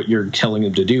trust what you're telling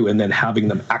them to do, and then having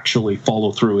them actually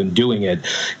follow through and doing it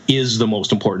is the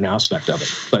most important aspect of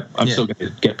it. But I'm still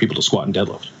going to get people to squat and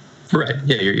deadlift. Right.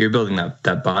 Yeah, you're building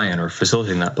that buy-in, or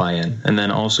facilitating that buy-in. And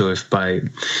then also, if by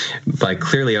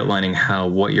clearly outlining how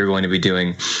what you're going to be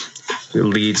doing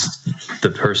leads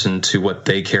the person to what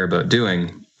they care about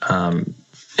doing,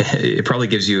 it probably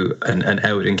gives you an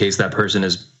out in case that person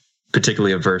is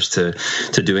particularly averse to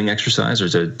doing exercise or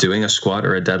to doing a squat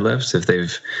or a deadlift. If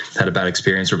they've had a bad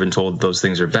experience or been told those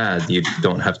things are bad, you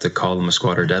don't have to call them a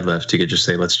squat or deadlift. You could just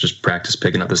say, let's just practice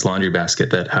picking up this laundry basket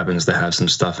that happens to have some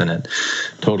stuff in it.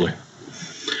 Totally.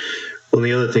 Well,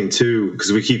 the other thing too,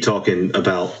 because we keep talking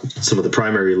about some of the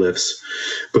primary lifts,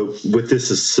 but with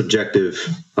this is subjective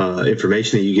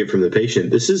information that you get from the patient,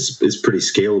 this is pretty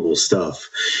scalable stuff.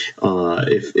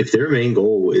 If their main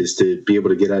goal is to be able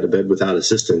to get out of bed without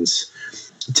assistance,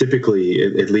 typically,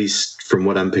 at least from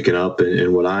what I'm picking up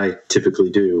and what I typically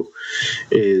do,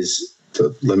 is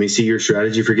let me see your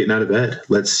strategy for getting out of bed.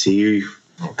 Let's see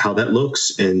how that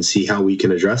looks and see how we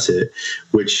can address it,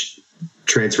 which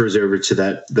transfers over to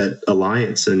that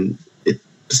alliance, and it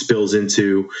spills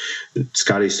into,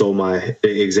 Scotty stole my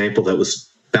example that was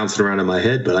bouncing around in my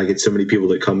head, but I get so many people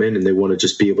that come in and they want to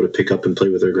just be able to pick up and play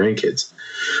with their grandkids.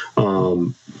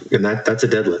 And that's a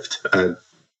deadlift.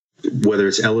 Whether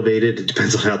it's elevated, it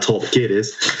depends on how tall the kid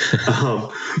is.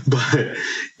 But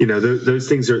those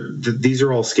things these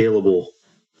are all scalable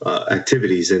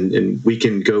activities, and we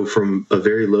can go from a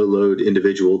very low load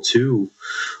individual to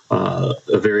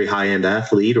a very high end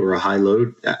athlete or a high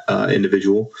load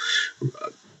individual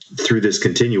through this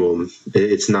continuum.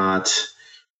 It's not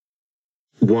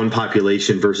one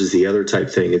population versus the other type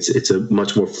thing. It's a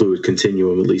much more fluid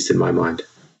continuum, at least in my mind.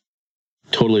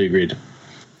 Totally agreed.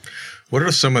 What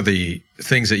are some of the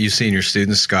things that you see in your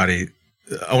students, Scotty?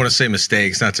 I want to say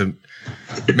mistakes, not to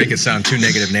make it sound too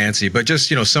negative, Nancy, but just,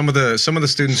 some of the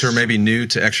students who are maybe new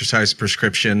to exercise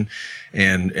prescription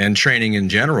and training in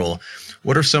general.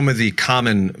 What are some of the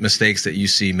common mistakes that you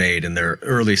see made in their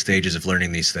early stages of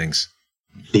learning these things?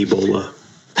 Ebola.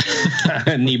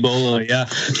 Ebola, yeah.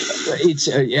 It's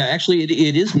actually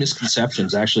it is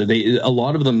misconceptions. Actually, a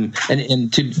lot of them,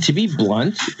 and to be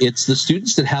blunt, it's the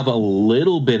students that have a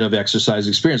little bit of exercise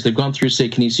experience. They've gone through, say,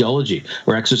 kinesiology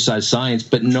or exercise science,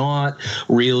 but not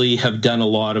really have done a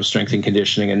lot of strength and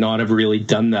conditioning, and not have really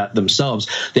done that themselves.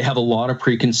 They have a lot of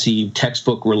preconceived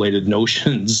textbook related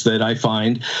notions that I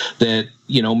find that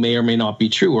may or may not be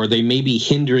true, or they may be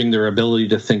hindering their ability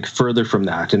to think further from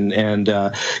that. And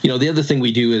the other thing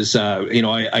we do is,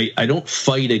 I don't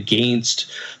fight against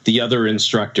the other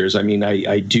instructors. I mean,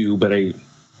 I do, but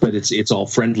but it's all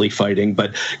friendly fighting.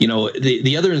 But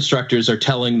the other instructors are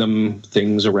telling them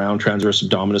things around transverse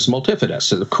abdominis multifidus.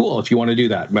 So cool, if you want to do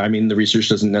that. I mean, the research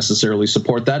doesn't necessarily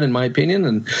support that, in my opinion,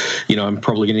 and I'm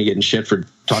probably going to get in shit for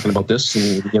talking about this.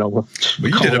 And well,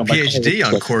 you did a PhD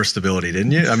on core stability,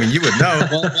 didn't you? I mean, you would know.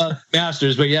 Well,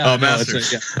 masters, but yeah. Oh,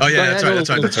 masters. Oh, yeah, that's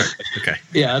right. Okay.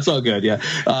 Yeah, that's all good. Yeah,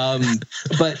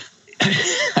 but.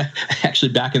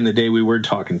 Actually, back in the day, we were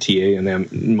talking TA and then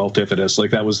multifidus.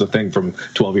 Like, that was the thing from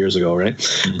 12 years ago, right?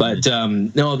 Mm-hmm.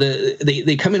 But no,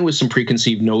 they come in with some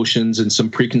preconceived notions and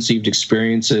some preconceived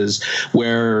experiences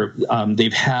where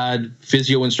they've had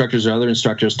physio instructors or other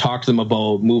instructors talk to them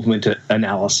about movement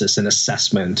analysis and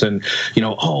assessment, and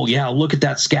oh yeah, look at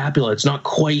that scapula. It's not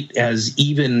quite as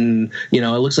even. It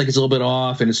looks like it's a little bit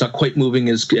off, and it's not quite moving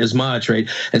as much, right?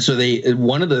 And so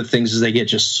one of the things is they get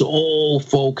just so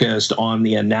focused on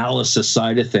the analysis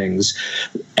side of things,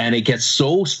 and it gets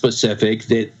so specific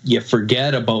that you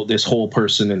forget about this whole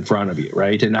person in front of you,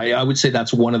 right? And I would say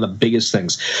that's one of the biggest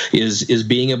things is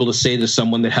being able to say to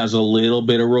someone that has a little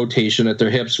bit of rotation at their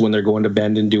hips when they're going to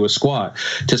bend and do a squat,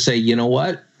 to say, you know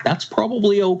what, that's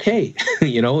probably okay.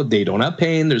 They don't have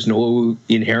pain. There's no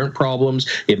inherent problems.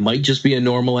 It might just be a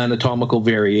normal anatomical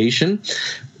variation.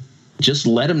 Just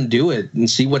let them do it and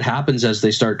see what happens as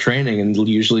they start training. And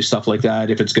usually stuff like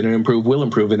that, if it's going to improve, will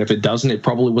improve. And if it doesn't, it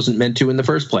probably wasn't meant to in the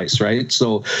first place, right?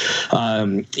 So,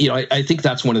 I think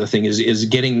that's one of the things is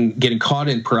getting caught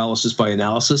in paralysis by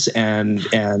analysis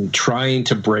and trying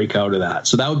to break out of that.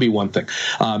 So that would be one thing.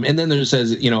 And then there's,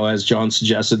 as John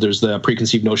suggested, there's the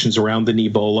preconceived notions around the knee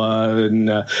bola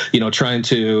and, trying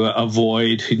to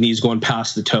avoid knees going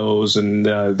past the toes and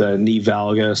the knee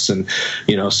valgus and,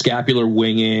 scapular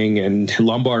winging and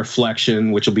lumbar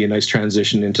flexion, which will be a nice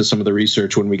transition into some of the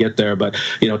research when we get there. But,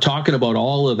 talking about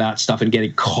all of that stuff and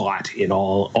getting caught in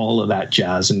all of that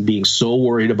jazz and being so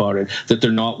worried about it that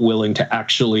they're not willing to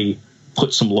actually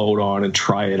put some load on and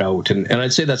try it out. And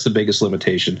I'd say that's the biggest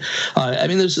limitation.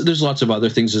 There's lots of other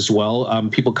things as well.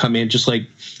 People come in just like,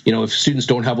 if students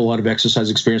don't have a lot of exercise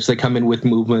experience, they come in with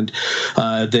movement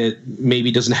that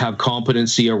maybe doesn't have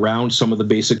competency around some of the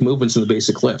basic movements and the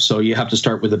basic lifts. So you have to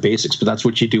start with the basics, but that's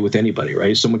what you do with anybody,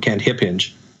 right? Someone can't hip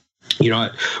hinge. You're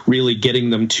not really getting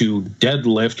them to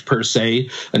deadlift per se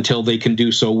until they can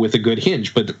do so with a good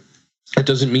hinge. But that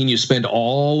doesn't mean you spend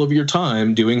all of your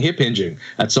time doing hip hinging.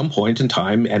 At some point in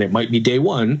time, and it might be day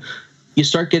one, you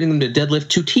start getting them to deadlift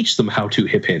to teach them how to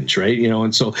hip hinge, right?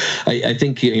 And so I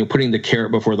think putting the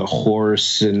carrot before the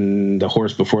horse and the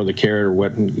horse before the carrot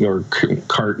or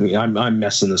cart. I'm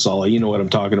messing this all. You know what I'm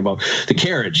talking about? The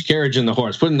carriage and the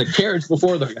horse. Putting the carriage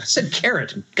before I said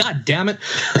carrot. God damn it!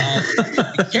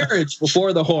 The carriage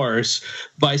before the horse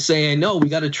by saying no. We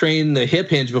got to train the hip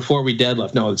hinge before we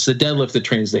deadlift. No, it's the deadlift that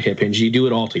trains the hip hinge. You do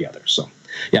it all together. So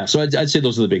yeah. So I'd say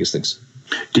those are the biggest things.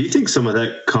 Do you think some of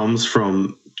that comes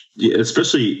from,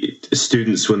 especially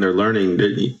students when they're learning,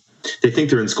 they think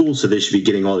they're in school, so they should be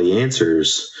getting all the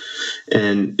answers.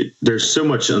 And there's so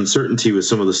much uncertainty with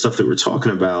some of the stuff that we're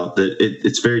talking about that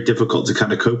it's very difficult to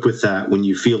kind of cope with that when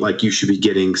you feel like you should be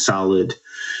getting solid,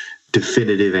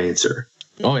 definitive answer.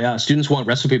 Oh, yeah. Students want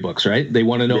recipe books, right? They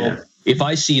want to know, if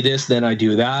I see this, then I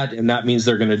do that, and that means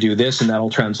they're going to do this, and that'll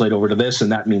translate over to this,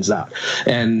 and that means that.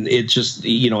 And it just,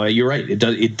 you're right.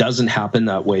 It doesn't happen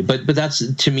that way. But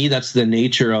that's, to me, that's the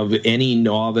nature of any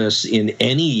novice in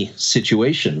any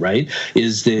situation, right?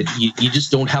 Is that you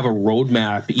just don't have a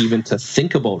roadmap even to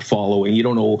think about following. You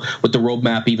don't know what the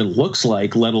roadmap even looks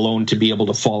like, let alone to be able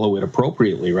to follow it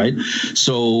appropriately, right?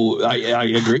 So I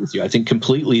agree with you. I think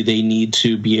completely they need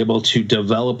to be able to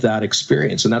develop that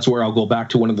experience. And that's where I'll go back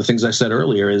to one of the things I said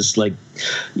earlier is like,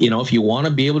 if you want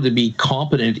to be able to be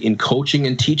competent in coaching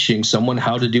and teaching someone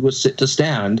how to do a sit to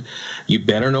stand, you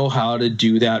better know how to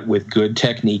do that with good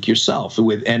technique yourself.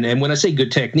 And when I say good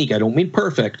technique, I don't mean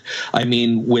perfect. I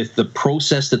mean with the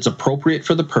process that's appropriate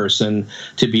for the person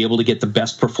to be able to get the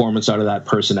best performance out of that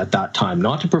person at that time,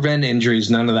 not to prevent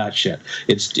injuries, none of that shit.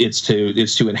 It's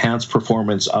to enhance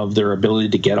performance of their ability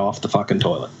to get off the fucking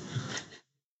toilet.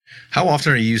 How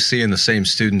often are you seeing the same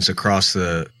students across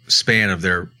the span of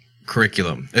their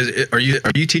curriculum? Are you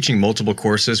teaching multiple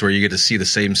courses where you get to see the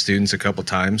same students a couple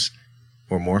times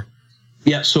or more?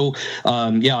 Yeah, so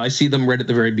I see them right at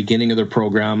the very beginning of their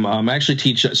program. I actually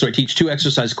teach 2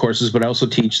 exercise courses, but I also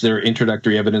teach their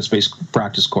introductory evidence-based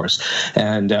practice course.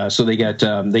 And so they get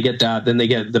that. Then they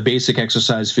get the basic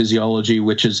exercise physiology,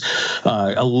 which is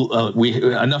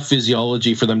enough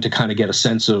physiology for them to kind of get a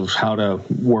sense of how to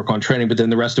work on training. But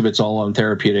then the rest of it's all on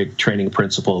therapeutic training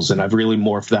principles. And I've really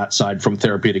morphed that side from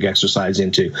therapeutic exercise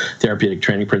into therapeutic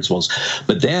training principles.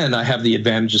 But then I have the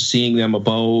advantage of seeing them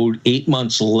about 8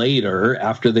 months later year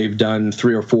after they've done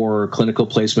 3 or 4 clinical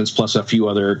placements plus a few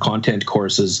other content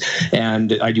courses.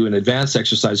 And I do an advanced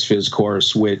exercise phys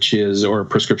course, or a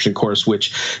prescription course,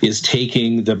 which is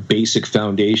taking the basic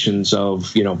foundations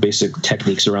of, basic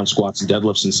techniques around squats and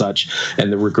deadlifts and such,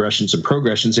 and the regressions and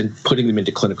progressions, and putting them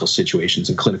into clinical situations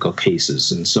and clinical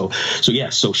cases. And so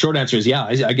short answer is, yeah,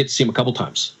 I get to see them a couple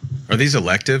times. Are these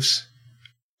electives?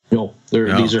 No,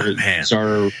 these are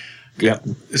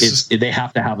they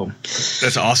have to have them.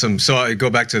 That's awesome. So I go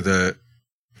back to the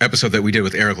episode that we did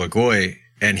with Eric Lagoy,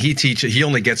 and he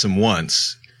only gets them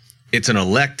once. It's an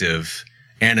elective,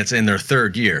 and it's in their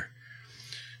 3rd year,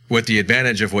 with the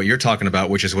advantage of what you're talking about,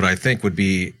 which is what I think would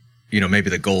be, maybe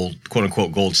the gold, quote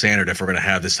unquote, gold standard if we're going to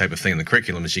have this type of thing in the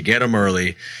curriculum, is you get them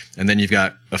early, and then you've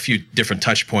got a few different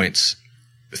touch points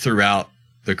throughout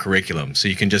the curriculum. So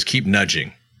you can just keep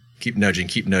nudging,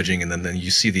 and then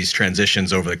you see these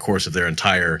transitions over the course of their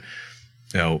entire,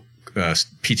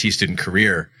 PT student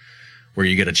career, where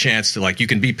you get a chance to, you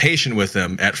can be patient with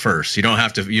them at first. You don't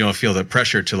have to, feel the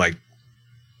pressure to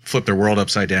flip their world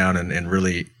upside down, and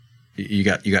really you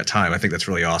got time. I think that's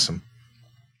really awesome.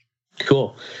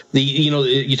 Cool.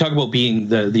 You talk about being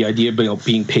the idea of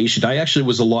being patient. I actually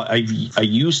was I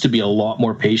used to be a lot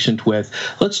more patient with,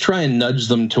 let's try and nudge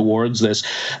them towards this.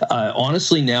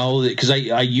 Honestly, now, because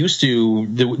I used to,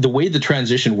 the way the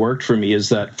transition worked for me is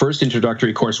that first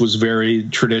introductory course was very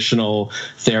traditional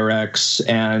Therex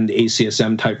and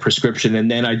ACSM type prescription.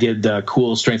 And then I did the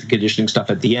cool strength and conditioning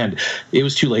stuff at the end. It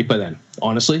was too late by then,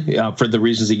 honestly, for the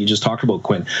reasons that you just talked about,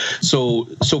 Quinn. So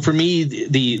for me,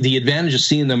 the advantage of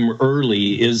seeing them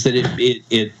early is that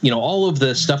it all of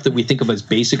the stuff that we think of as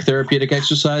basic therapeutic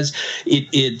exercise,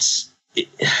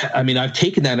 I've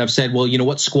taken that and I've said, well, you know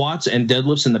what, squats and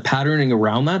deadlifts and the patterning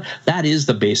around that is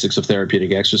the basics of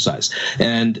therapeutic exercise.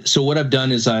 And so what I've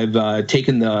done is I've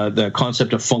taken the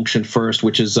concept of function first,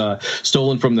 which is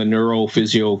stolen from the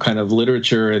neurophysio kind of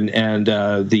literature and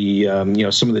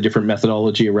some of the different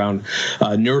methodology around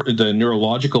the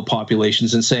neurological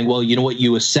populations, and saying, well, you know what,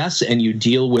 you assess and you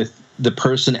deal with the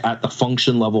person at the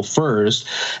function level first,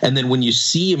 and then when you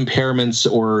see impairments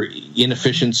or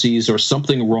inefficiencies or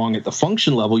something wrong at the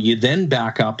function level, you then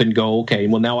back up and go, okay,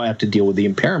 well, now I have to deal with the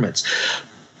impairments.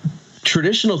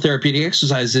 Traditional therapeutic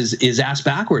exercise is asked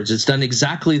backwards. It's done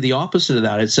exactly the opposite of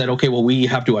that. It said, okay, well, we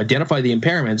have to identify the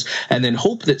impairments and then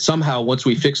hope that somehow once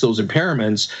we fix those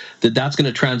impairments, that's going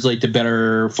to translate to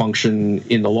better function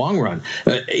in the long run.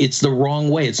 It's the wrong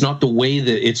way. It's not the way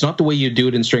you do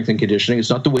it in strength and conditioning. It's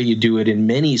not the way you do it in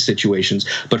many situations.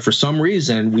 But for some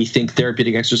reason, we think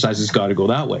therapeutic exercise has got to go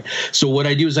that way. So what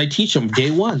I do is I teach them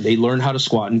day one. They learn how to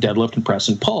squat and deadlift and press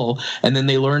and pull, and then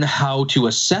they learn how to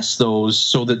assess those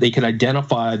so that they can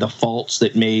identify the faults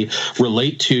that may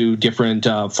relate to different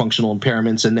functional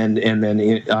impairments, and then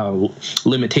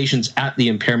limitations at the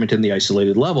impairment and the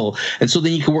isolated level. And so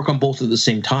then you can work on both at the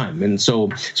same time. And so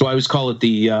I always call it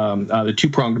the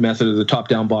two-pronged method, or the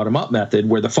top-down, bottom-up method,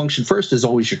 where the function first is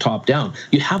always your top-down.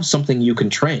 You have something you can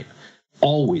train.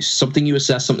 Always something you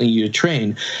assess, something you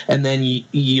train, and then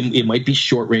it might be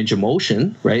short range of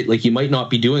motion, right? Like you might not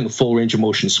be doing full range of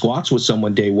motion squats with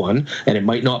someone day one, and it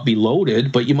might not be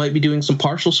loaded, but you might be doing some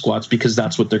partial squats because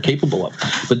that's what they're capable of.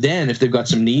 But then if they've got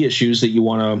some knee issues that you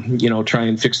want to, try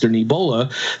and fix their knee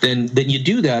bola, then you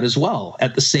do that as well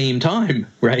at the same time,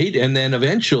 right? And then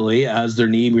eventually, as their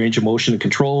knee range of motion and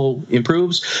control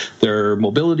improves, their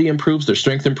mobility improves, their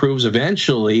strength improves.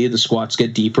 Eventually, the squats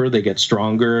get deeper, they get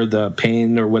stronger, the pain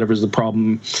or whatever's the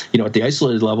problem, at the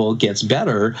isolated level gets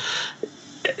better.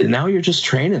 Now you're just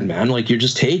training, man. Like you're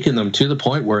just taking them to the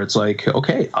point where it's like,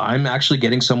 okay, I'm actually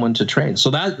getting someone to train. So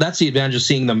that's the advantage of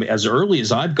seeing them as early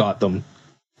as I've got them,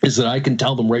 is that I can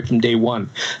tell them right from day one,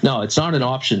 no, it's not an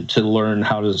option to learn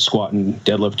how to squat and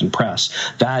deadlift and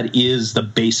press. That is the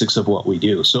basics of what we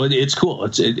do. So it's cool.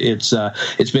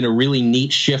 It's been a really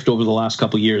neat shift over the last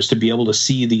couple of years to be able to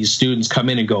see these students come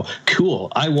in and go,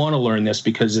 cool, I want to learn this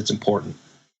because it's important.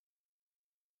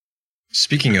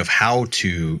 Speaking of how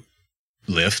to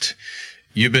lift,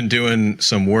 you've been doing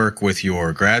some work with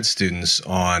your grad students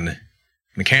on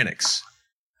mechanics,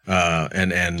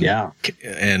 and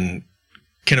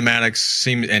kinematics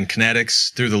and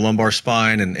kinetics through the lumbar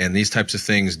spine and these types of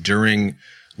things during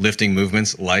lifting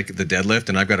movements like the deadlift.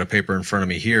 And I've got a paper in front of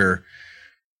me here,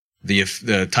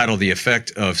 the title, The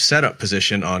Effect of Setup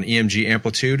Position on EMG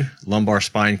Amplitude, Lumbar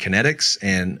Spine Kinetics,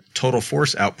 and Total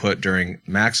Force Output During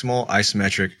Maximal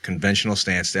Isometric Conventional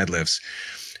Stance Deadlifts.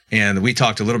 And we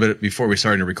talked a little bit before we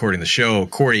started recording the show.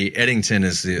 Corey Eddington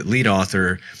is the lead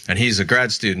author, and he's a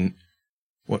grad student.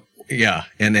 Yeah,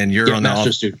 and you're on the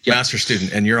master student. Yep. Master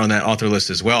student, and you're on that author list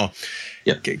as well.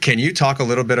 Yep. Can you talk a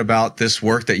little bit about this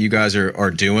work that you guys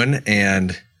are doing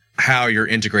and how you're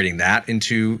integrating that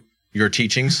into your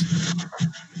teachings?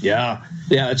 Yeah,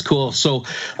 it's cool. So,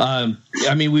 I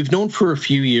mean, we've known for a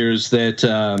few years that,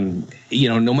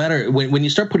 no matter when you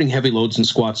start putting heavy loads in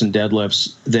squats and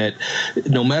deadlifts, that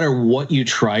no matter what you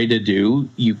try to do,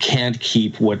 you can't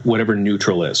keep whatever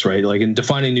neutral is, right? Like, in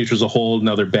defining neutral is a whole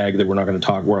another bag that we're not going to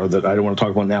talk about, that I don't want to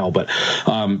talk about now, but,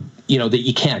 that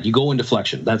you can't. You go into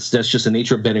flexion. That's just the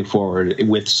nature of bending forward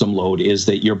with some load, is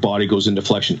that your body goes into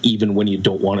flexion even when you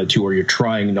don't want it to, or you're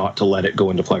trying not to let it go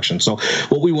into flexion. So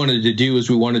what we wanted to do is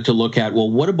we wanted to look at, well,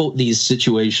 what about these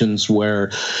situations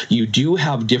where you do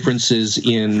have differences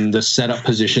in the setup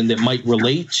position that might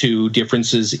relate to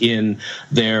differences in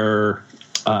their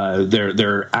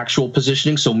actual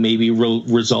positioning, so maybe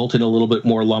result in a little bit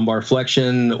more lumbar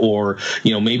flexion, or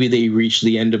maybe they reach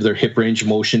the end of their hip range of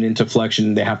motion into flexion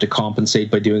and they have to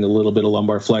compensate by doing a little bit of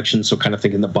lumbar flexion, so kind of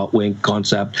thinking the butt wink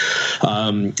concept,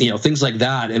 things like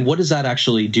that. And what does that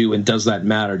actually do, and does that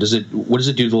matter? What does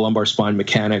it do to the lumbar spine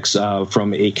mechanics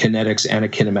from a kinetics and a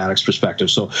kinematics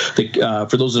perspective? So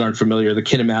for those that aren't familiar, the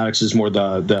kinematics is more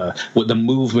the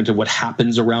movement and what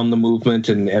happens around the movement,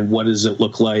 and what does it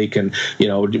look like, and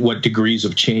what degrees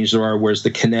of change there are, whereas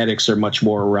the kinetics are much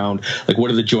more around, like,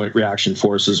 what are the joint reaction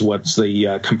forces, what's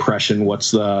the compression,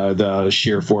 what's the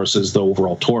shear forces, the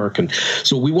overall torque. And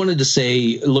so we wanted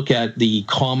to look at the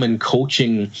common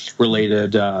coaching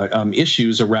related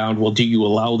issues around, well, do you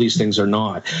allow these things or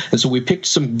not? And so we picked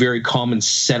some very common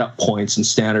setup points and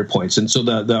standard points. And so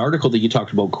the article that you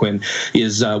talked about, Quinn,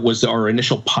 was our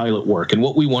initial pilot work. And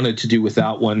what we wanted to do with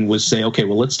that one was say, okay,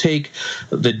 well, let's take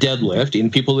the deadlift in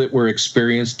people that were experienced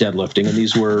deadlifting, and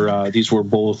these were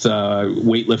both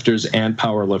weightlifters and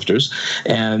powerlifters,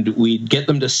 and we'd get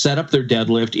them to set up their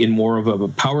deadlift in more of a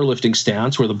powerlifting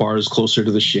stance where the bar is closer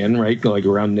to the shin, right, like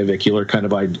around navicular kind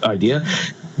of idea,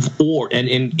 and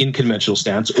in conventional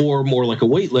stance, or more like a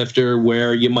weightlifter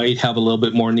where you might have a little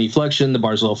bit more knee flexion, the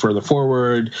bar's a little further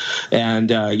forward,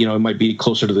 and it might be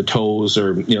closer to the toes,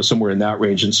 or somewhere in that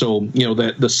range. And so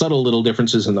the subtle little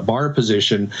differences in the bar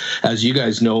position, as you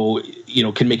guys know,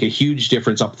 can make a huge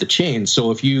difference up the chain.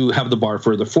 So if you have the bar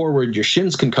further forward, your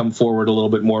shins can come forward a little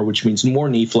bit more, which means more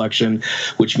knee flexion,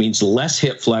 which means less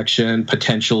hip flexion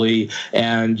potentially,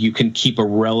 and you can keep a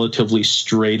relatively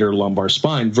straighter lumbar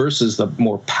spine, versus the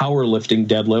more powerlifting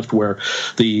deadlift where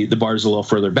the bar is a little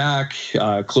further back,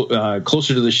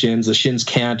 closer to the shins. The shins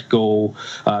can't go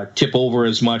tip over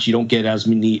as much. You don't get as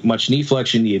much knee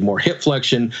flexion. You need more hip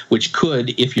flexion, which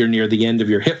could, if you're near the end of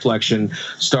your hip flexion,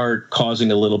 start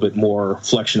causing a little bit more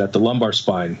flexion at the lumbar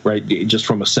spine, right, just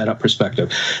from a setup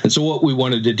perspective. And so what we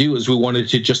wanted to do is we wanted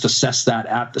to just assess that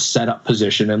at the setup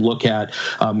position and look at,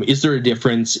 is there a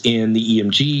difference in the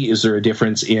EMG? Is there a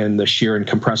difference in the shear and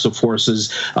compressive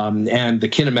forces? And the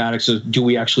kinematics of, do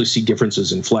we actually see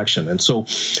differences in flexion? And so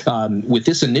with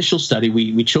this initial study,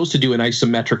 we chose to do an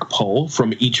isometric pull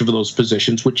from each of those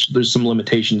positions, which there's some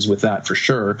limitations with that for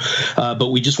sure.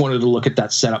 But we just wanted to look at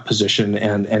that setup position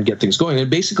and get things going.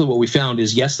 And basically what we found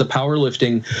is, yes, the powerlifting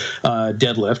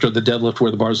deadlift, or the deadlift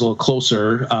where the bar is a little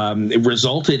closer, it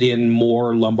resulted in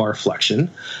more lumbar flexion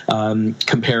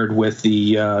compared with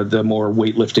the more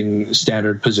weightlifting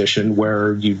standard position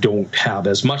where you don't have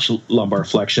as much lumbar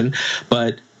flexion,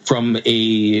 but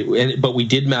we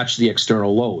did match the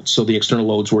external loads. So the external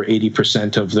loads were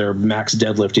 80% of their max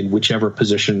deadlift in whichever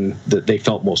position that they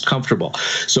felt most comfortable.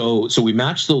 So we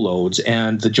matched the loads,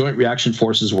 and the joint reaction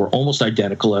forces were almost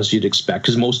identical, as you'd expect,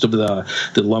 because most of the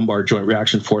lumbar joint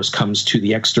reaction force comes to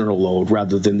the external load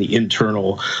rather than the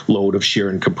internal load of shear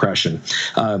and compression.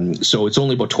 So it's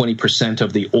only about 20%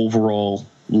 of the overall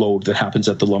load that happens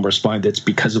at the lumbar spine that's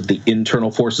because of the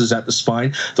internal forces at the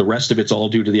spine. The rest of it's all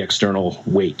due to the external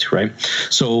weight, right?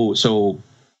 So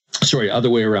sorry, other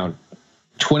way around.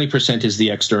 20% is the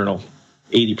external,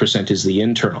 80% is the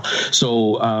internal.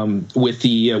 So with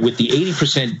the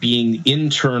 80% being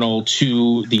internal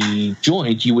to the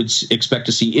joint, you would expect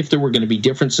to see, if there were going to be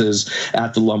differences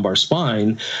at the lumbar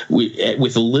spine,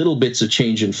 with a little bits of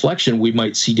change in flexion, we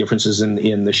might see differences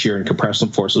in the shear and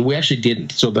compressive forces. We actually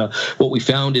didn't. So what we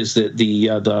found is that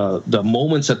the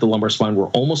moments at the lumbar spine were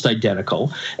almost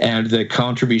identical, and the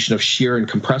contribution of shear and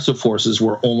compressive forces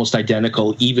were almost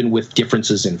identical, even with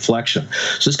differences in flexion.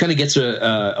 So this kind of gets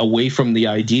away from the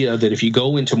idea that if you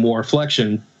go into more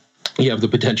flexion, you have the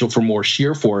potential for more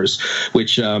shear force,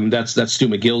 which that's Stu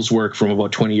McGill's work from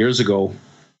about 20 years ago.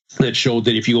 that showed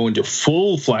that if you go into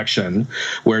full flexion,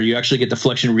 where you actually get the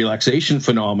flexion relaxation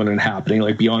phenomenon happening,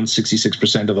 like beyond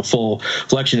 66% of the full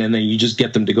flexion, and then you just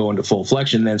get them to go into full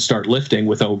flexion and then start lifting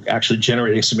without actually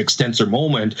generating some extensor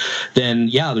moment, then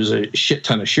yeah, there's a shit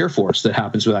ton of shear force that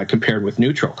happens with that compared with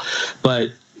neutral.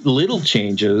 But little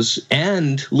changes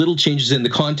in the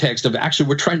context of actually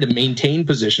we're trying to maintain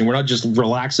position. We're not just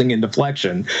relaxing into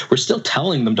flexion. We're still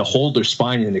telling them to hold their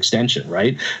spine in extension,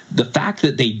 right? The fact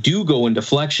that they do go into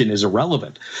flexion is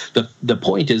irrelevant. The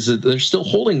point is that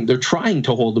they're trying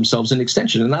to hold themselves in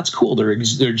extension, and that's cool. They're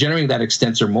generating that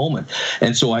extensor moment.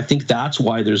 And so I think that's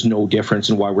why there's no difference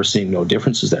and why we're seeing no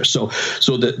differences there. So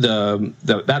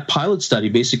that pilot study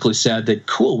basically said that,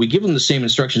 cool, we give them the same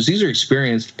instructions. These are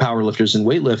experienced powerlifters and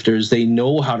weightlifters. They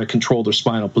know how to control their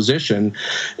spinal position,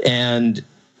 and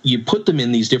you put them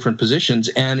in these different positions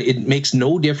and it makes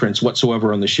no difference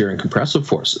whatsoever on the shear and compressive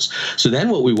forces. So then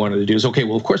what we wanted to do is, okay,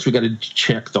 well, of course we got to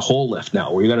check the whole lift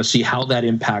now. We got to see how that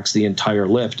impacts the entire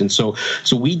lift. And so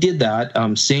we did that,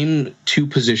 same two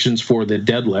positions for the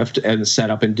deadlift and set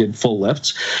up and did full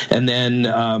lifts. And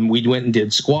then we went and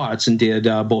did squats and did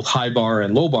both high bar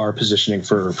and low bar positioning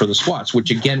for the squats,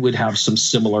 which again would have some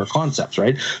similar concepts,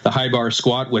 right? The high bar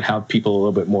squat would have people a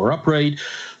little bit more upright,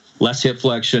 less hip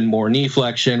flexion, more knee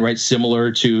flexion, right?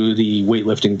 Similar to the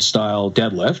weightlifting style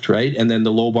deadlift, right? And then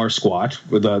the low bar squat,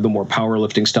 with the more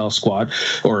powerlifting style squat,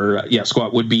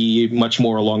 squat would be much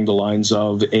more along the lines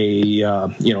of a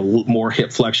more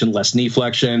hip flexion, less knee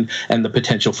flexion, and the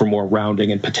potential for more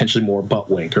rounding and potentially more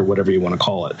butt wink or whatever you want to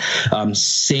call it.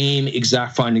 Same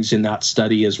exact findings in that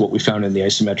study as what we found in the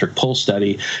isometric pull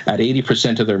study. At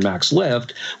 80% of their max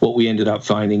lift, what we ended up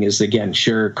finding is, again,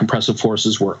 shear compressive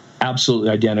forces were absolutely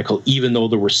identical, even though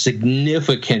there were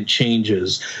significant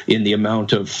changes in the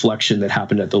amount of flexion that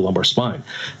happened at the lumbar spine.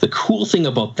 The cool thing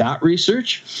about that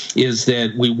research is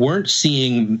that we weren't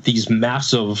seeing these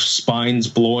massive spines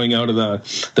blowing out of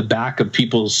the back of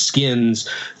people's skins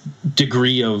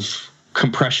degree of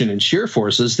compression and shear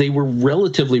forces. They were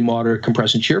relatively moderate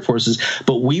compression shear forces,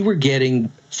 but we were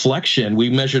getting flexion. We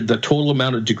measured the total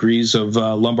amount of degrees of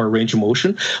lumbar range of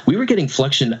motion. We were getting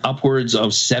flexion upwards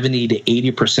of 70 to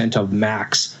 80% of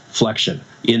max flexion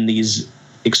in these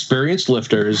experienced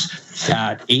lifters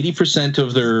at 80%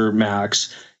 of their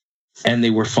max, and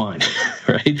they were fine,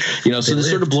 right? So this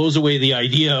sort of blows away the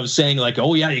idea of saying like,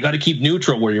 oh yeah, you got to keep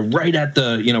neutral where you're right at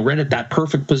that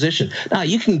perfect position. Now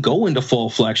you can go into full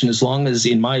flexion as long as,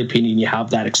 in my opinion, you have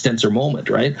that extensor moment,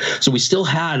 right? So we still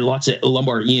had lots of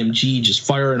lumbar EMG just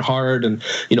firing hard and,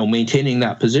 maintaining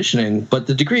that positioning, but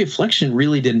the degree of flexion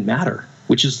really didn't matter.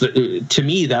 Which is, to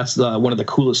me, that's one of the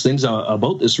coolest things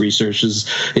about this research is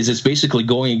it's basically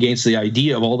going against the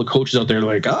idea of all the coaches out there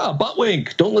like, butt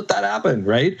wink, don't let that happen,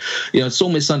 right? It's so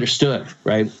misunderstood,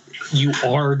 right? You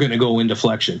are going to go into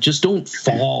flexion. Just don't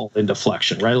fall into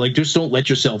flexion, right? Like, just don't let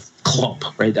yourself clump,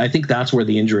 right? I think that's where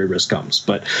the injury risk comes.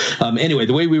 But anyway,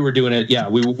 the way we were doing it,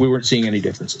 we weren't seeing any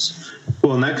differences.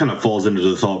 Well, and that kind of falls into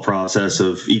the thought process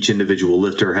of each individual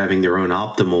lifter having their own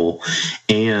optimal,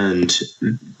 and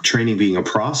training being a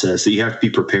process that you have to be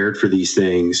prepared for these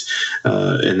things.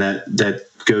 And that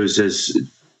goes as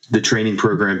the training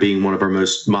program being one of our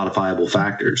most modifiable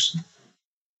factors.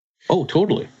 Oh,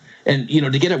 totally. And,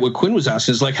 to get at what Quinn was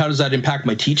asking is like, how does that impact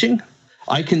my teaching?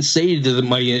 I can say to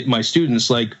my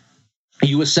students, like,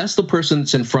 you assess the person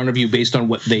that's in front of you based on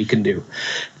what they can do.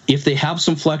 If they have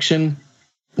some flexion,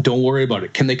 don't worry about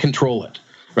it. Can they control it,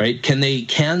 right? Can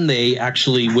they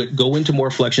actually go into more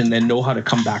flexion and then know how to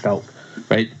come back out,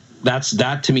 right?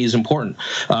 That to me is important.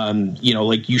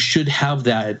 Like you should have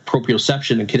that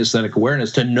proprioception and kinesthetic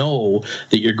awareness to know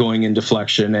that you're going into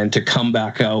flexion and to come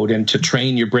back out and to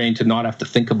train your brain to not have to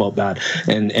think about that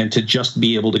and to just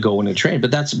be able to go in and train.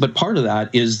 But part of that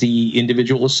is the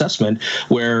individual assessment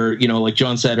where, like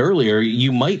John said earlier,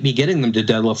 you might be getting them to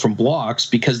deadlift from blocks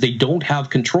because they don't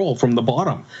have control from the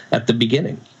bottom at the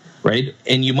beginning. Right.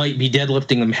 And you might be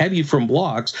deadlifting them heavy from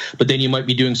blocks, but then you might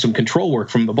be doing some control work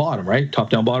from the bottom, right?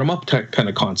 Top down, bottom up kind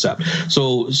of concept.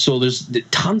 So there's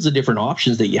tons of different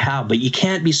options that you have, but you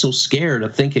can't be so scared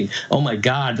of thinking, oh my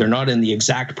God, they're not in the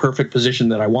exact perfect position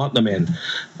that I want them in.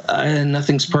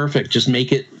 Nothing's perfect. Just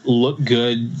make it look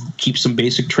good. Keep some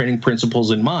basic training principles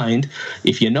in mind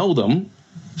if you know them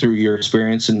through your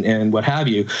experience and what have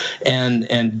you,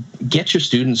 and get your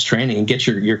students training and get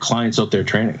your clients out there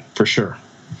training for sure.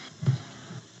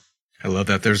 I love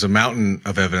that. There's a mountain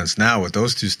of evidence now with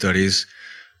those two studies.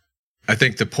 I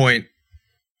think the point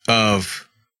of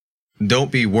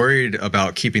don't be worried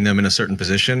about keeping them in a certain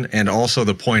position, and also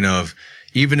the point of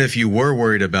even if you were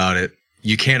worried about it,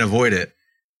 you can't avoid it.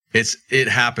 it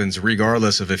happens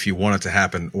regardless of if you want it to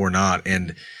happen or not,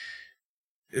 and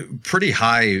pretty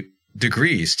high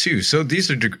degrees too. So these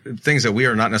are things that we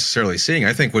are not necessarily seeing.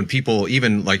 I think when people,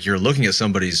 even like you're looking at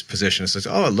somebody's position, it says,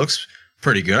 oh, it looks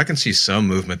pretty good, I can see some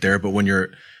movement there. But when you're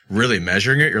really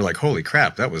measuring it, you're like, holy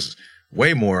crap, that was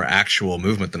way more actual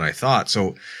movement than I thought.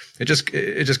 So it just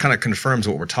kind of confirms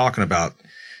what we're talking about.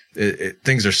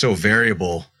 Things are so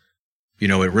variable. You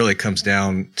know, it really comes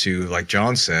down to, like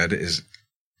John said,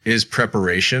 is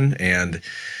preparation, and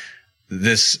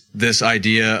this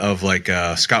idea of, like,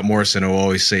 Scott Morrison will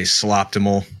always say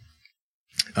sloptimal,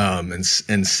 and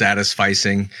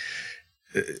satisficing.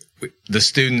 The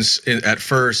students at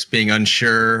first being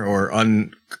unsure or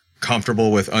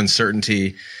uncomfortable with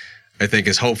uncertainty, I think,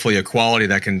 is hopefully a quality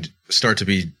that can start to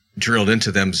be drilled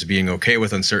into them, as being okay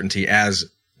with uncertainty as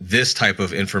this type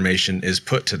of information is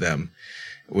put to them,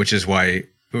 which is why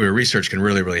research can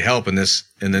really, really help in this.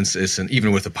 And then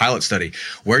even with the pilot study,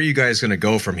 where are you guys going to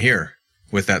go from here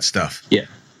with that stuff? Yeah.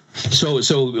 So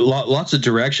lots of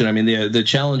direction. I mean, the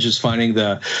challenge is finding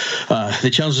the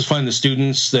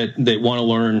students that want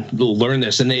to learn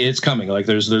this, and it's coming. Like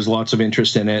there's lots of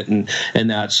interest in it and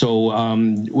that. So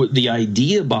the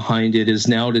idea behind it is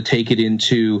now to take it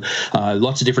into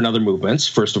lots of different other movements.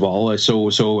 First of all,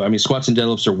 so I mean, squats and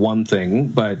deadlifts are one thing,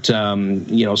 but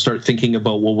start thinking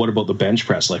about, well, what about the bench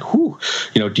press? Like,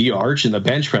 do you arch in the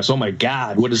bench press? Oh my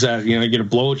God, what is that? You're gonna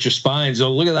blow out your spine.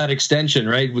 So look at that extension,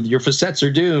 right? With your facets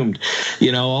are doomed.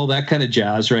 All that kind of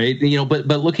jazz, right?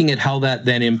 But looking at how that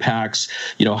then impacts,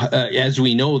 as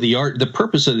we know, the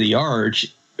purpose of the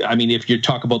arch. I mean, if you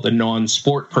talk about the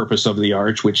non-sport purpose of the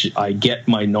arch, which I get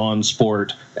my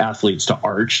non-sport athletes to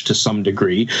arch to some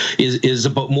degree, is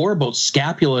more about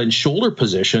scapula and shoulder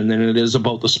position than it is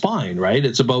about the spine, right?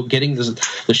 It's about getting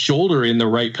the shoulder in the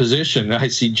right position. I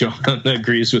see John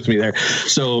agrees with me there.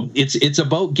 So it's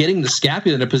about getting the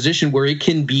scapula in a position where it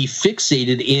can be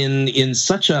fixated in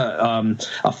such a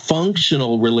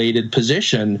functional related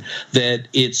position that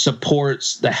it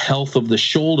supports the health of the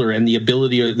shoulder and the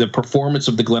ability of the performance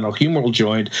of the glenohumeral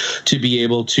joint to be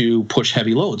able to push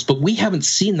heavy loads. But we haven't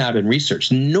seen that in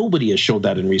research. Nobody has showed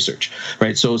that in research,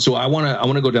 right? So I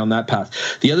want to go down that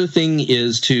path. The other thing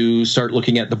is to start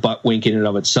looking at the butt wink in and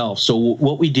of itself. So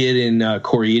what we did in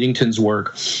Corey Eatington's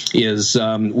work is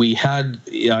we had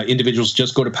individuals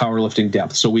just go to powerlifting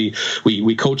depth. So we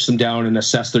coached them down and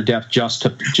assessed their depth just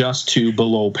to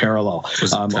below parallel.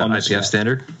 On the IPF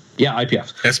standard? Yeah,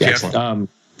 IPF. SPF. Yeah,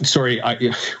 sorry,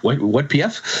 what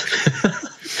PF?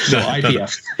 No,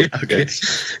 IPF. Okay.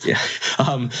 Yeah.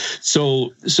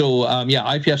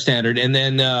 IPF standard. And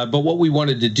then, but what we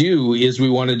wanted to do is we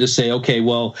wanted to say, okay,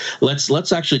 well,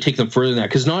 let's actually take them further than that,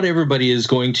 because not everybody is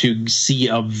going to see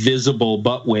a visible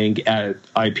butt wink at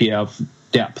IPF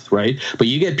depth, right? But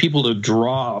you get people to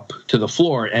drop to the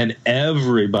floor and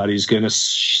everybody's going to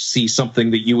see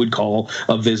something that you would call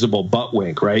a visible butt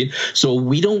wink, right? So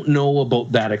we don't know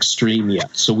about that extreme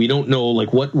yet. So we don't know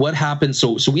like what happens.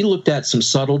 So we looked at some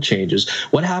subtle changes.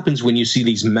 What happens when you see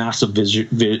these massive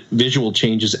visual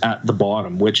changes at the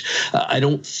bottom, which I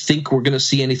don't think we're going to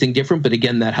see anything different. But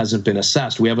again, that hasn't been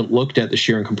assessed. We haven't looked at the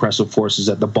shear and compressive forces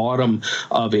at the bottom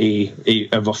of a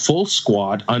full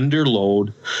squat under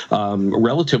load,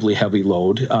 relatively heavy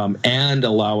load, and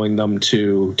allowing them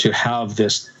to have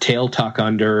this tail tuck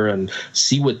under and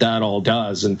see what that all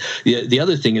does. And the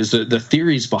other thing is the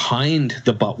theories behind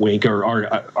the butt wink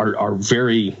are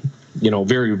very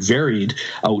very varied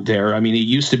out there. I mean, it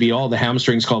used to be all the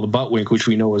hamstrings called the butt wink, which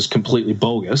we know is completely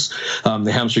bogus.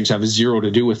 The hamstrings have zero to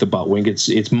do with the butt wink.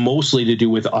 It's mostly to do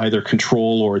with either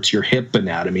control or it's your hip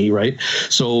anatomy, right?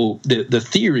 So the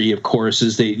theory, of course,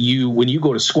 is that when you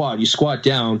go to squat, you squat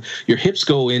down, your hips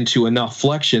go into enough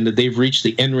flexion that they've reached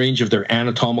the end range of their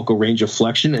anatomical range of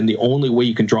flexion, and the only way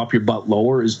you can drop your butt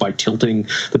lower is by tilting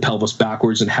the pelvis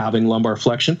backwards and having lumbar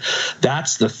flexion.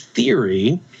 That's the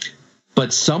theory.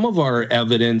 But some of our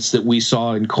evidence that we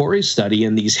saw in Corey's study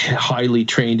in these highly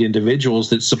trained individuals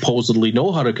that supposedly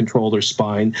know how to control their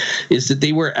spine is that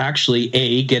they were actually,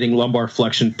 getting lumbar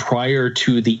flexion prior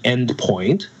to the end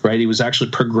point, right? It was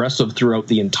actually progressive throughout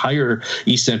the entire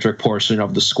eccentric portion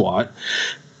of the squat.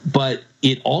 But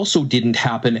it also didn't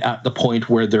happen at the point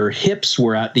where their hips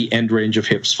were at the end range of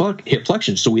hip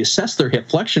flexion. So we assessed their hip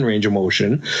flexion range of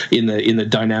motion in the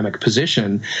dynamic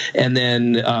position, and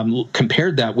then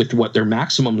compared that with what their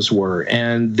maximums were,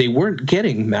 and they weren't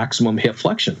getting maximum hip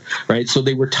flexion, right? So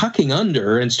they were tucking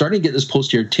under and starting to get this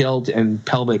posterior tilt and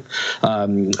pelvic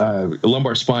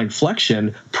lumbar spine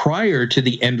flexion prior to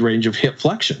the end range of hip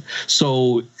flexion.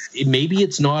 So maybe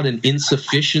it's not an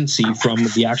insufficiency from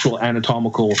the actual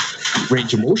anatomical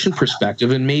range of motion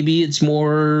perspective, and maybe it's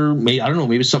more, I don't know,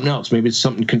 maybe it's something else, maybe it's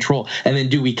something control. And then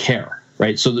do we care?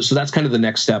 Right, so that's kind of the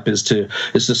next step is to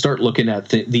start looking at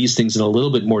these things in a little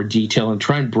bit more detail and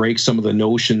try and break some of the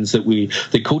notions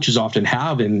that coaches often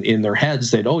have in their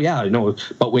heads that, oh yeah,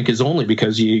 butt wink is only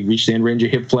because you reach the end range of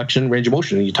hip flexion, range of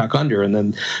motion, and you tuck under, and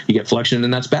then you get flexion,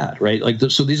 and that's bad, right?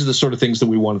 So these are the sort of things that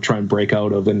we want to try and break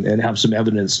out of and have some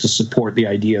evidence to support the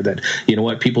idea that,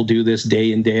 people do this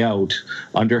day in, day out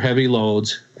under heavy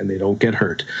loads, and they don't get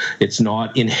hurt. It's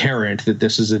not inherent that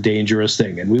this is a dangerous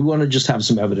thing. And we want to just have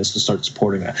some evidence to start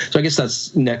supporting that. So I guess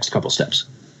that's next couple steps.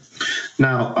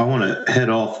 Now, I want to head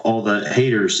off all the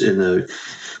haters in the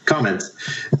comments.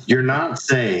 You're not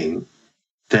saying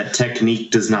that technique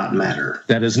does not matter.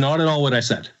 That is not at all what I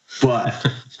said. But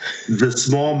the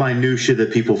small minutia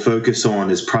that people focus on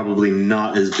is probably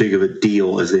not as big of a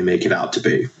deal as they make it out to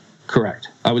be. Correct.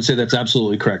 I would say that's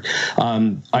absolutely correct.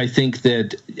 I think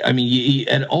that,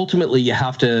 and ultimately you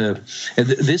have to,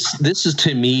 this is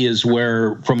to me is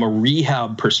where, from a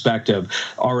rehab perspective,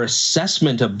 our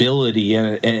assessment ability,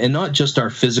 and not just our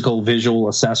physical visual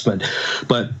assessment,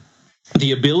 but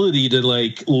the ability to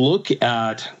look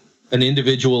at an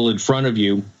individual in front of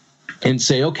you and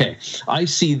say, okay, I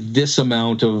see this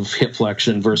amount of hip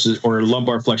flexion or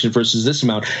lumbar flexion versus this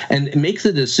amount, and make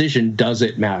the decision, does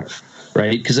it matter?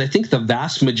 Right? Because I think the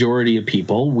vast majority of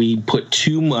people, we put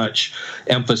too much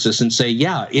emphasis and say,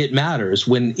 yeah, it matters,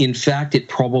 when in fact it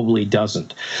probably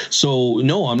doesn't. So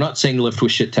no, I'm not saying lift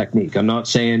with shit technique. I'm not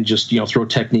saying just, throw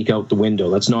technique out the window.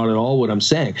 That's not at all what I'm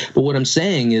saying. But what I'm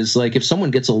saying is, if someone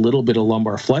gets a little bit of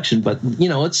lumbar flexion, but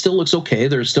it still looks okay,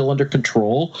 they're still under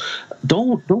control,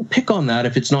 don't pick on that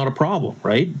if it's not a problem,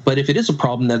 right? But if it is a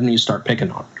problem, then you start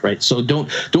picking on it, right? So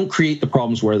don't create the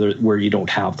problems where you don't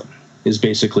have them, is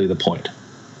basically the point.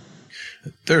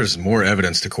 There's more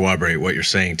evidence to corroborate what you're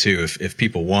saying too, if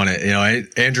people want it.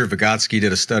 Andrew Vygotsky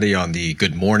did a study on the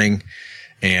Good Morning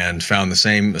and found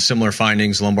similar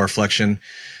findings, lumbar flexion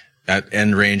at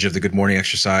end range of the Good Morning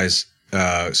exercise.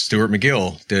 Stuart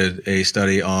McGill did a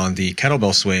study on the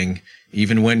kettlebell swing,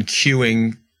 even when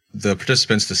cueing the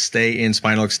participants to stay in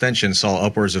spinal extension, saw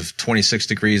upwards of 26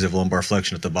 degrees of lumbar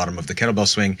flexion at the bottom of the kettlebell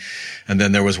swing. And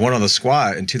then there was one on the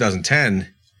squat in 2010.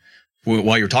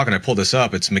 While you're talking, I pulled this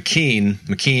up. It's McKean.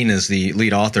 McKean is the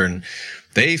lead author, and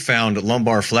they found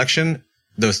lumbar flexion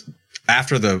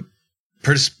after the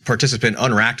participant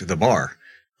unracked the bar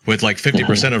with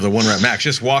 50% of the 1 rep max.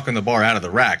 Just walking the bar out of the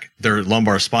rack, their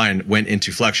lumbar spine went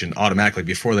into flexion automatically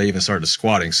before they even started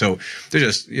squatting. So they're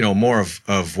just, more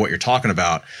of what you're talking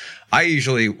about. I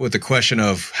usually, with the question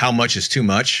of how much is too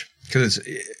much, because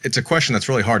it's a question that's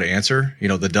really hard to answer,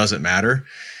 that doesn't matter.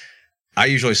 I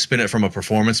usually spin it from a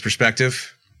performance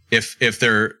perspective. If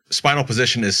their spinal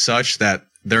position is such that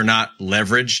they're not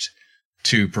leveraged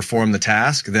to perform the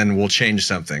task, then we'll change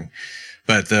something.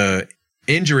 But the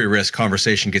injury risk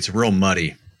conversation gets real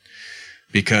muddy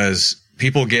because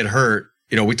people get hurt.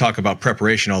 We talk about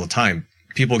preparation all the time.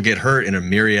 People get hurt in a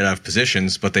myriad of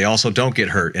positions, but they also don't get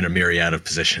hurt in a myriad of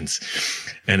positions.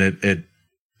 And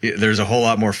there's a whole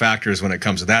lot more factors when it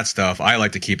comes to that stuff. I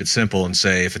like to keep it simple and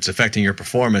say, if it's affecting your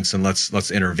performance, then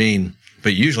let's intervene.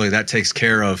 But usually that takes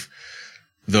care of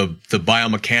the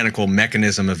biomechanical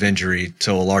mechanism of injury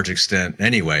to a large extent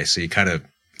anyway. So you kind of,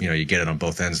 you get it on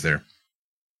both ends there.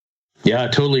 Yeah, I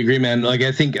totally agree, man.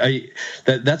 I think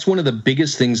that's one of the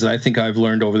biggest things that I think I've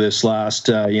learned over this last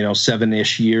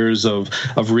 7-ish years of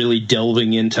really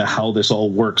delving into how this all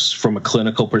works from a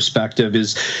clinical perspective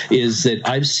is that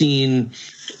I've seen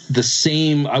the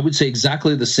same, I would say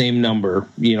exactly the same number,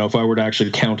 if I were to actually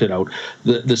count it out,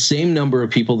 the same number of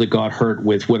people that got hurt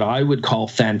with what I would call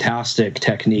fantastic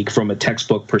technique from a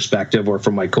textbook perspective or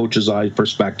from my coach's eye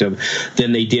perspective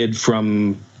than they did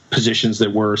from positions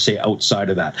that were, say, outside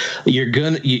of that.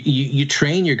 You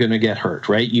train, you're gonna get hurt,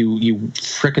 right? You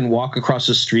frickin' walk across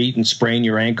the street and sprain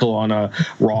your ankle on a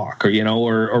rock,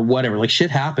 or whatever. Shit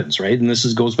happens, right? And this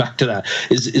goes back to that.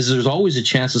 Is there's always a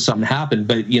chance of something happen,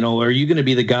 but are you gonna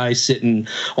be the guy sitting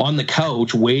on the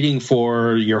couch waiting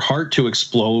for your heart to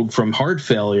explode from heart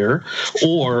failure,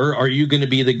 or are you gonna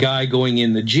be the guy going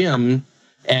in the gym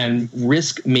and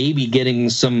risk maybe getting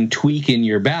some tweak in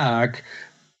your back,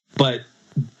 but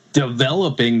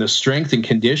developing the strength and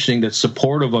conditioning that's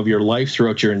supportive of your life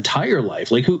throughout your entire life?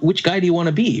 Which guy do you want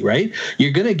to be, right?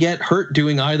 You're going to get hurt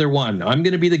doing either one. I'm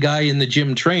going to be the guy in the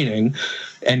gym training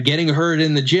and getting hurt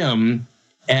in the gym.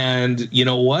 And you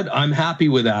know what? I'm happy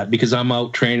with that because I'm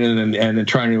out training and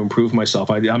trying to improve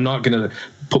myself. I'm not going to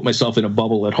put myself in a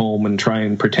bubble at home and try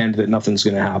and pretend that nothing's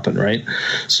going to happen, right?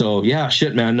 So yeah,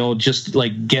 shit, man. No, just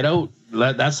get out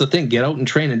That's the thing. Get out and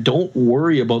train, and don't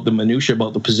worry about the minutia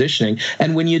about the positioning.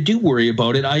 And when you do worry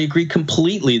about it, I agree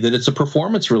completely that it's a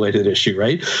performance-related issue,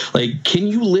 right? Like, can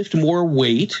you lift more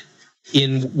weight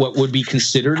in what would be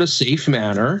considered a safe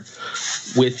manner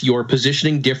with your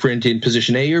positioning different in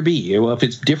position A or B? Well, if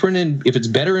it's different if it's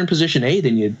better in position A,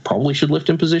 then you probably should lift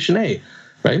in position A,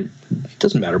 right? It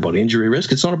doesn't matter about injury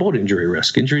risk. It's not about injury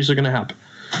risk. Injuries are going to happen.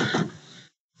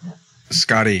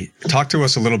 Scotty, talk to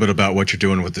us a little bit about what you're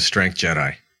doing with the Strength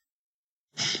Jedi.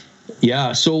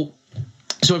 Yeah, so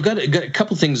I've got a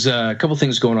couple things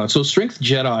going on. So Strength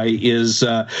Jedi is,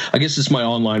 I guess it's my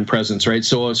online presence, right?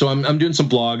 So I'm doing some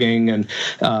blogging, and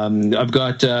I've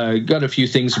got a few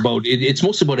things about it. It's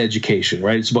mostly about education,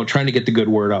 right? It's about trying to get the good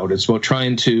word out. It's about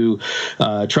trying to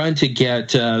get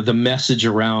the message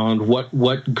around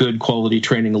what good quality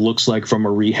training looks like from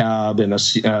a rehab and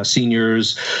a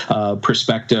seniors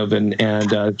perspective,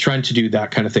 and trying to do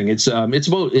that kind of thing. It's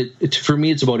about it for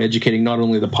me. It's about educating not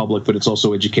only the public, but it's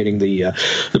also educating the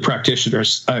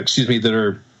practitioners, that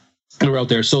are out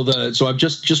there. So I've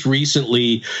just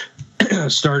recently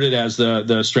started as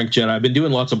the Strength Jedi. I've been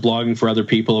doing lots of blogging for other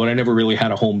people, but I never really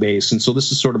had a home base. And so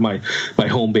this is sort of my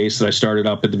home base that I started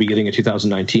up at the beginning of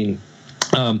 2019.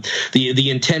 The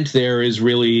intent there is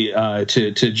really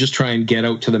to just try and get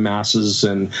out to the masses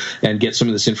and get some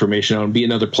of this information out and be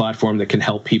another platform that can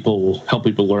help people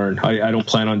learn. I don't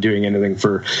plan on doing anything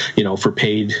for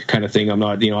paid kind of thing. I'm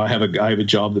not, I have a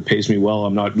job that pays me well.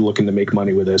 I'm not looking to make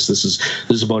money with this. This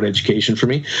is about education for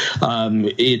me.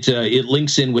 It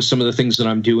links in with some of the things that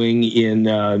I'm doing in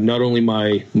not only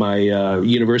my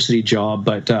university job,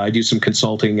 but I do some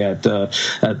consulting at the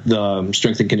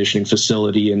strength and conditioning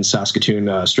facility in Saskatoon.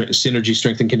 Synergy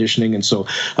Strength and Conditioning, and so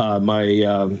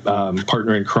my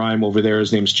partner in crime over there,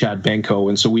 his name's Chad Benko,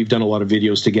 and so we've done a lot of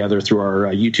videos together through our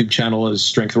YouTube channel as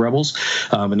Strength Rebels,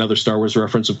 another Star Wars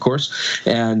reference, of course.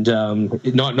 And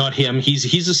not him.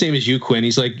 He's the same as you, Quinn.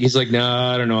 He's like,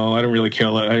 nah, I don't know. I don't really care.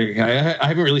 I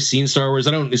haven't really seen Star Wars.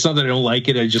 It's not that I don't like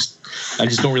it. I just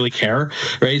don't really care,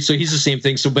 right? So he's the same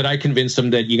thing. So, but I convinced him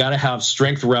that you got to have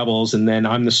Strength Rebels, and then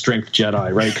I'm the Strength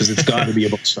Jedi, right? Because it's got to be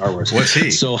about Star Wars. What's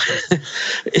he? So.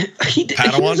 He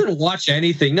doesn't watch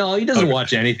anything. No, he doesn't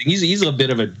watch anything. He's a bit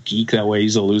of a geek that way.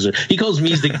 He's a loser. He calls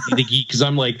me the geek because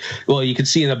I'm like, well, you can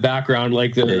see in the background,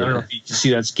 like I don't know if you can see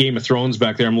that's Game of Thrones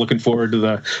back there. I'm looking forward to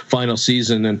the final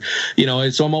season, and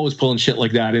so I'm always pulling shit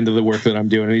like that into the work that I'm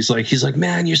doing. And he's like,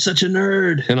 man, you're such a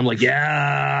nerd, and I'm like,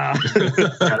 yeah.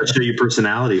 Gotta show your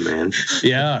personality, man.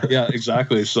 Yeah,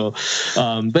 exactly. So,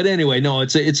 but anyway, no,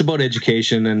 it's about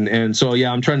education, and so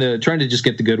yeah, I'm trying to just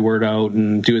get the good word out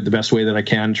and do it the best way that I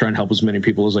can, try and help as many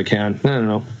people as I can. I don't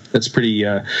know. That's pretty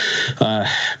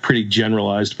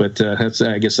generalized, but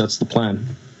I guess that's the plan.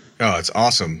 Oh, it's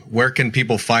awesome. Where can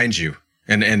people find you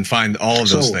and find all of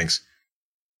those things?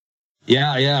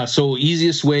 Yeah. So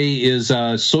easiest way is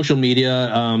social media,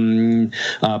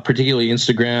 particularly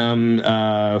Instagram,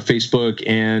 Facebook,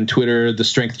 and Twitter, The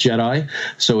Strength Jedi.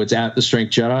 So it's at The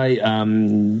Strength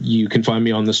Jedi. You can find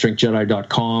me on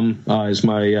thestrengthjedi.com is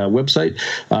my website.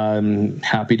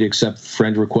 Happy to accept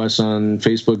friend requests on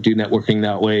Facebook, do networking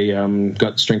that way.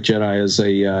 Got Strength Jedi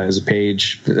as a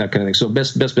page, that kind of thing. So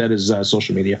best bet is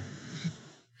social media.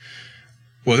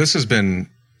 Well, this has been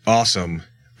awesome.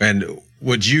 And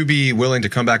would you be willing to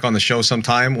come back on the show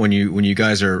sometime when you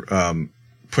guys are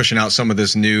pushing out some of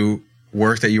this new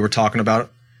work that you were talking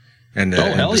about and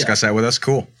discuss that with us?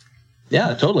 Cool.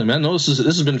 Yeah, totally, man. No, this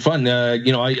has been fun.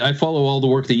 I follow all the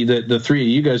work that the three of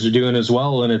you guys are doing as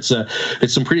well, and it's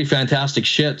some pretty fantastic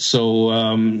shit. So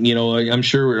I'm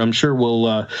sure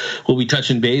we'll be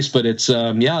touching base, but it's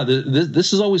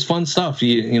this is always fun stuff.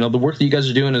 The work that you guys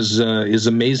are doing is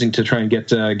amazing to try and get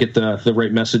the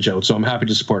right message out. So I'm happy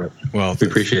to support it. Well, we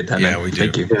appreciate that. Yeah, man. we do.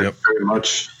 Thank you. Yeah, very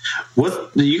much.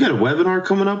 What you got a webinar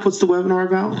coming up? What's the webinar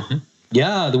about? Mm-hmm.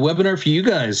 Yeah, the webinar for you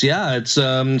guys. Yeah, it's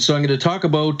so I'm going to talk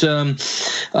about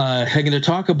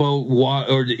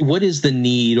what is the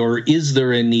need, or is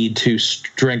there a need to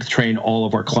strength train all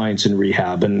of our clients in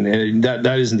rehab? And that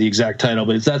isn't the exact title,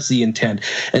 but that's the intent.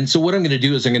 And so what I'm going to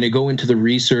do is I'm going to go into the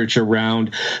research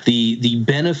around the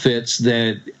benefits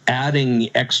that adding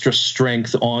extra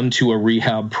strength onto a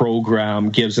rehab program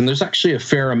gives. And there's actually a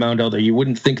fair amount out there. You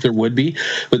wouldn't think there would be,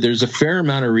 but there's a fair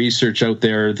amount of research out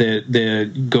there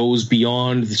that goes beyond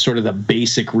sort of the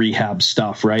basic rehab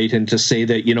stuff, right? And to say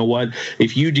that, you know what,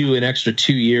 if you do an extra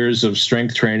 2 years of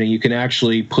strength training, you can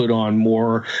actually put on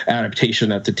more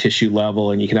adaptation at the tissue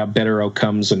level, and you can have better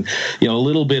outcomes. And,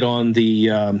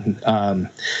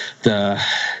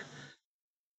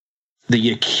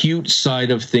 the acute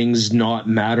side of things not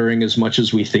mattering as much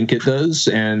as we think it does,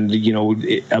 and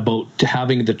about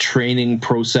having the training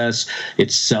process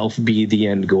itself be the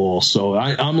end goal. So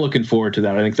I'm looking forward to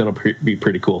that. I think that'll be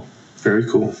pretty cool. Very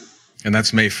cool. And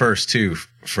that's May 1st too,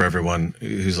 for everyone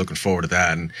who's looking forward to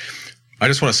that. And I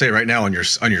just want to say right now on your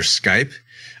Skype,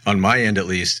 on my end at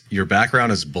least, your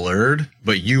background is blurred,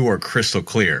 but you are crystal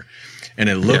clear. And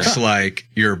it looks like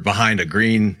you're behind a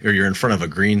green, or you're in front of a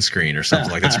green screen or something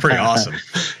like that. It's pretty awesome.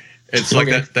 It's like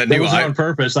that new was on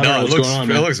purpose. I don't know what's going on,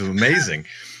 man. It looks amazing.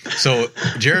 So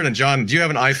Jared and John, do you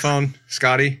have an iPhone,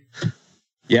 Scotty?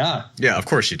 Yeah. Yeah, of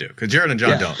course you do. Because Jared and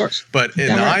John don't. Of course. But in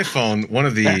the iPhone, one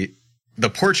of the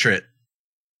portrait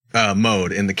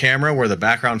mode in the camera where the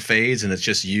background fades and it's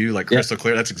just you, like crystal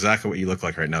clear. That's exactly what you look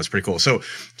like right now. It's pretty cool. So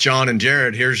John and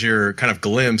Jared, here's your kind of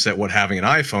glimpse at what having an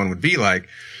iPhone would be like.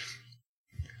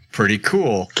 Pretty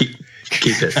cool. Keep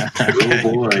it. Okay,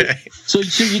 oh boy. Okay. So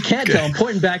you can't tell. I'm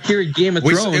pointing back here at Game of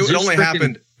Thrones. It only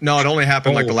happened. No, it only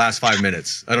happened like the last 5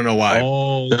 minutes. I don't know why.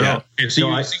 Oh, yeah. So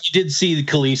you did see the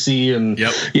Khaleesi and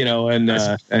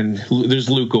and there's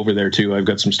Luke over there too. I've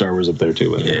got some Star Wars up there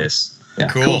too. Yes. Yeah.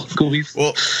 Cool. Cool.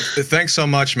 Well, thanks so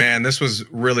much, man. This was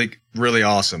really, really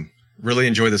awesome. Really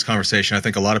enjoyed this conversation. I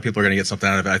think a lot of people are going to get something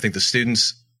out of it. I think the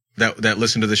students that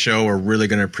listen to the show are really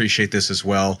going to appreciate this as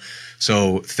well.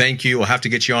 So thank you. We'll have to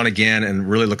get you on again, and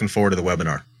really looking forward to the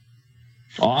webinar.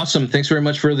 Awesome. Thanks very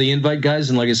much for the invite, guys.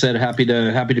 And like I said, happy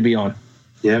to be on.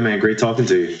 Yeah, man. Great talking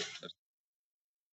to you.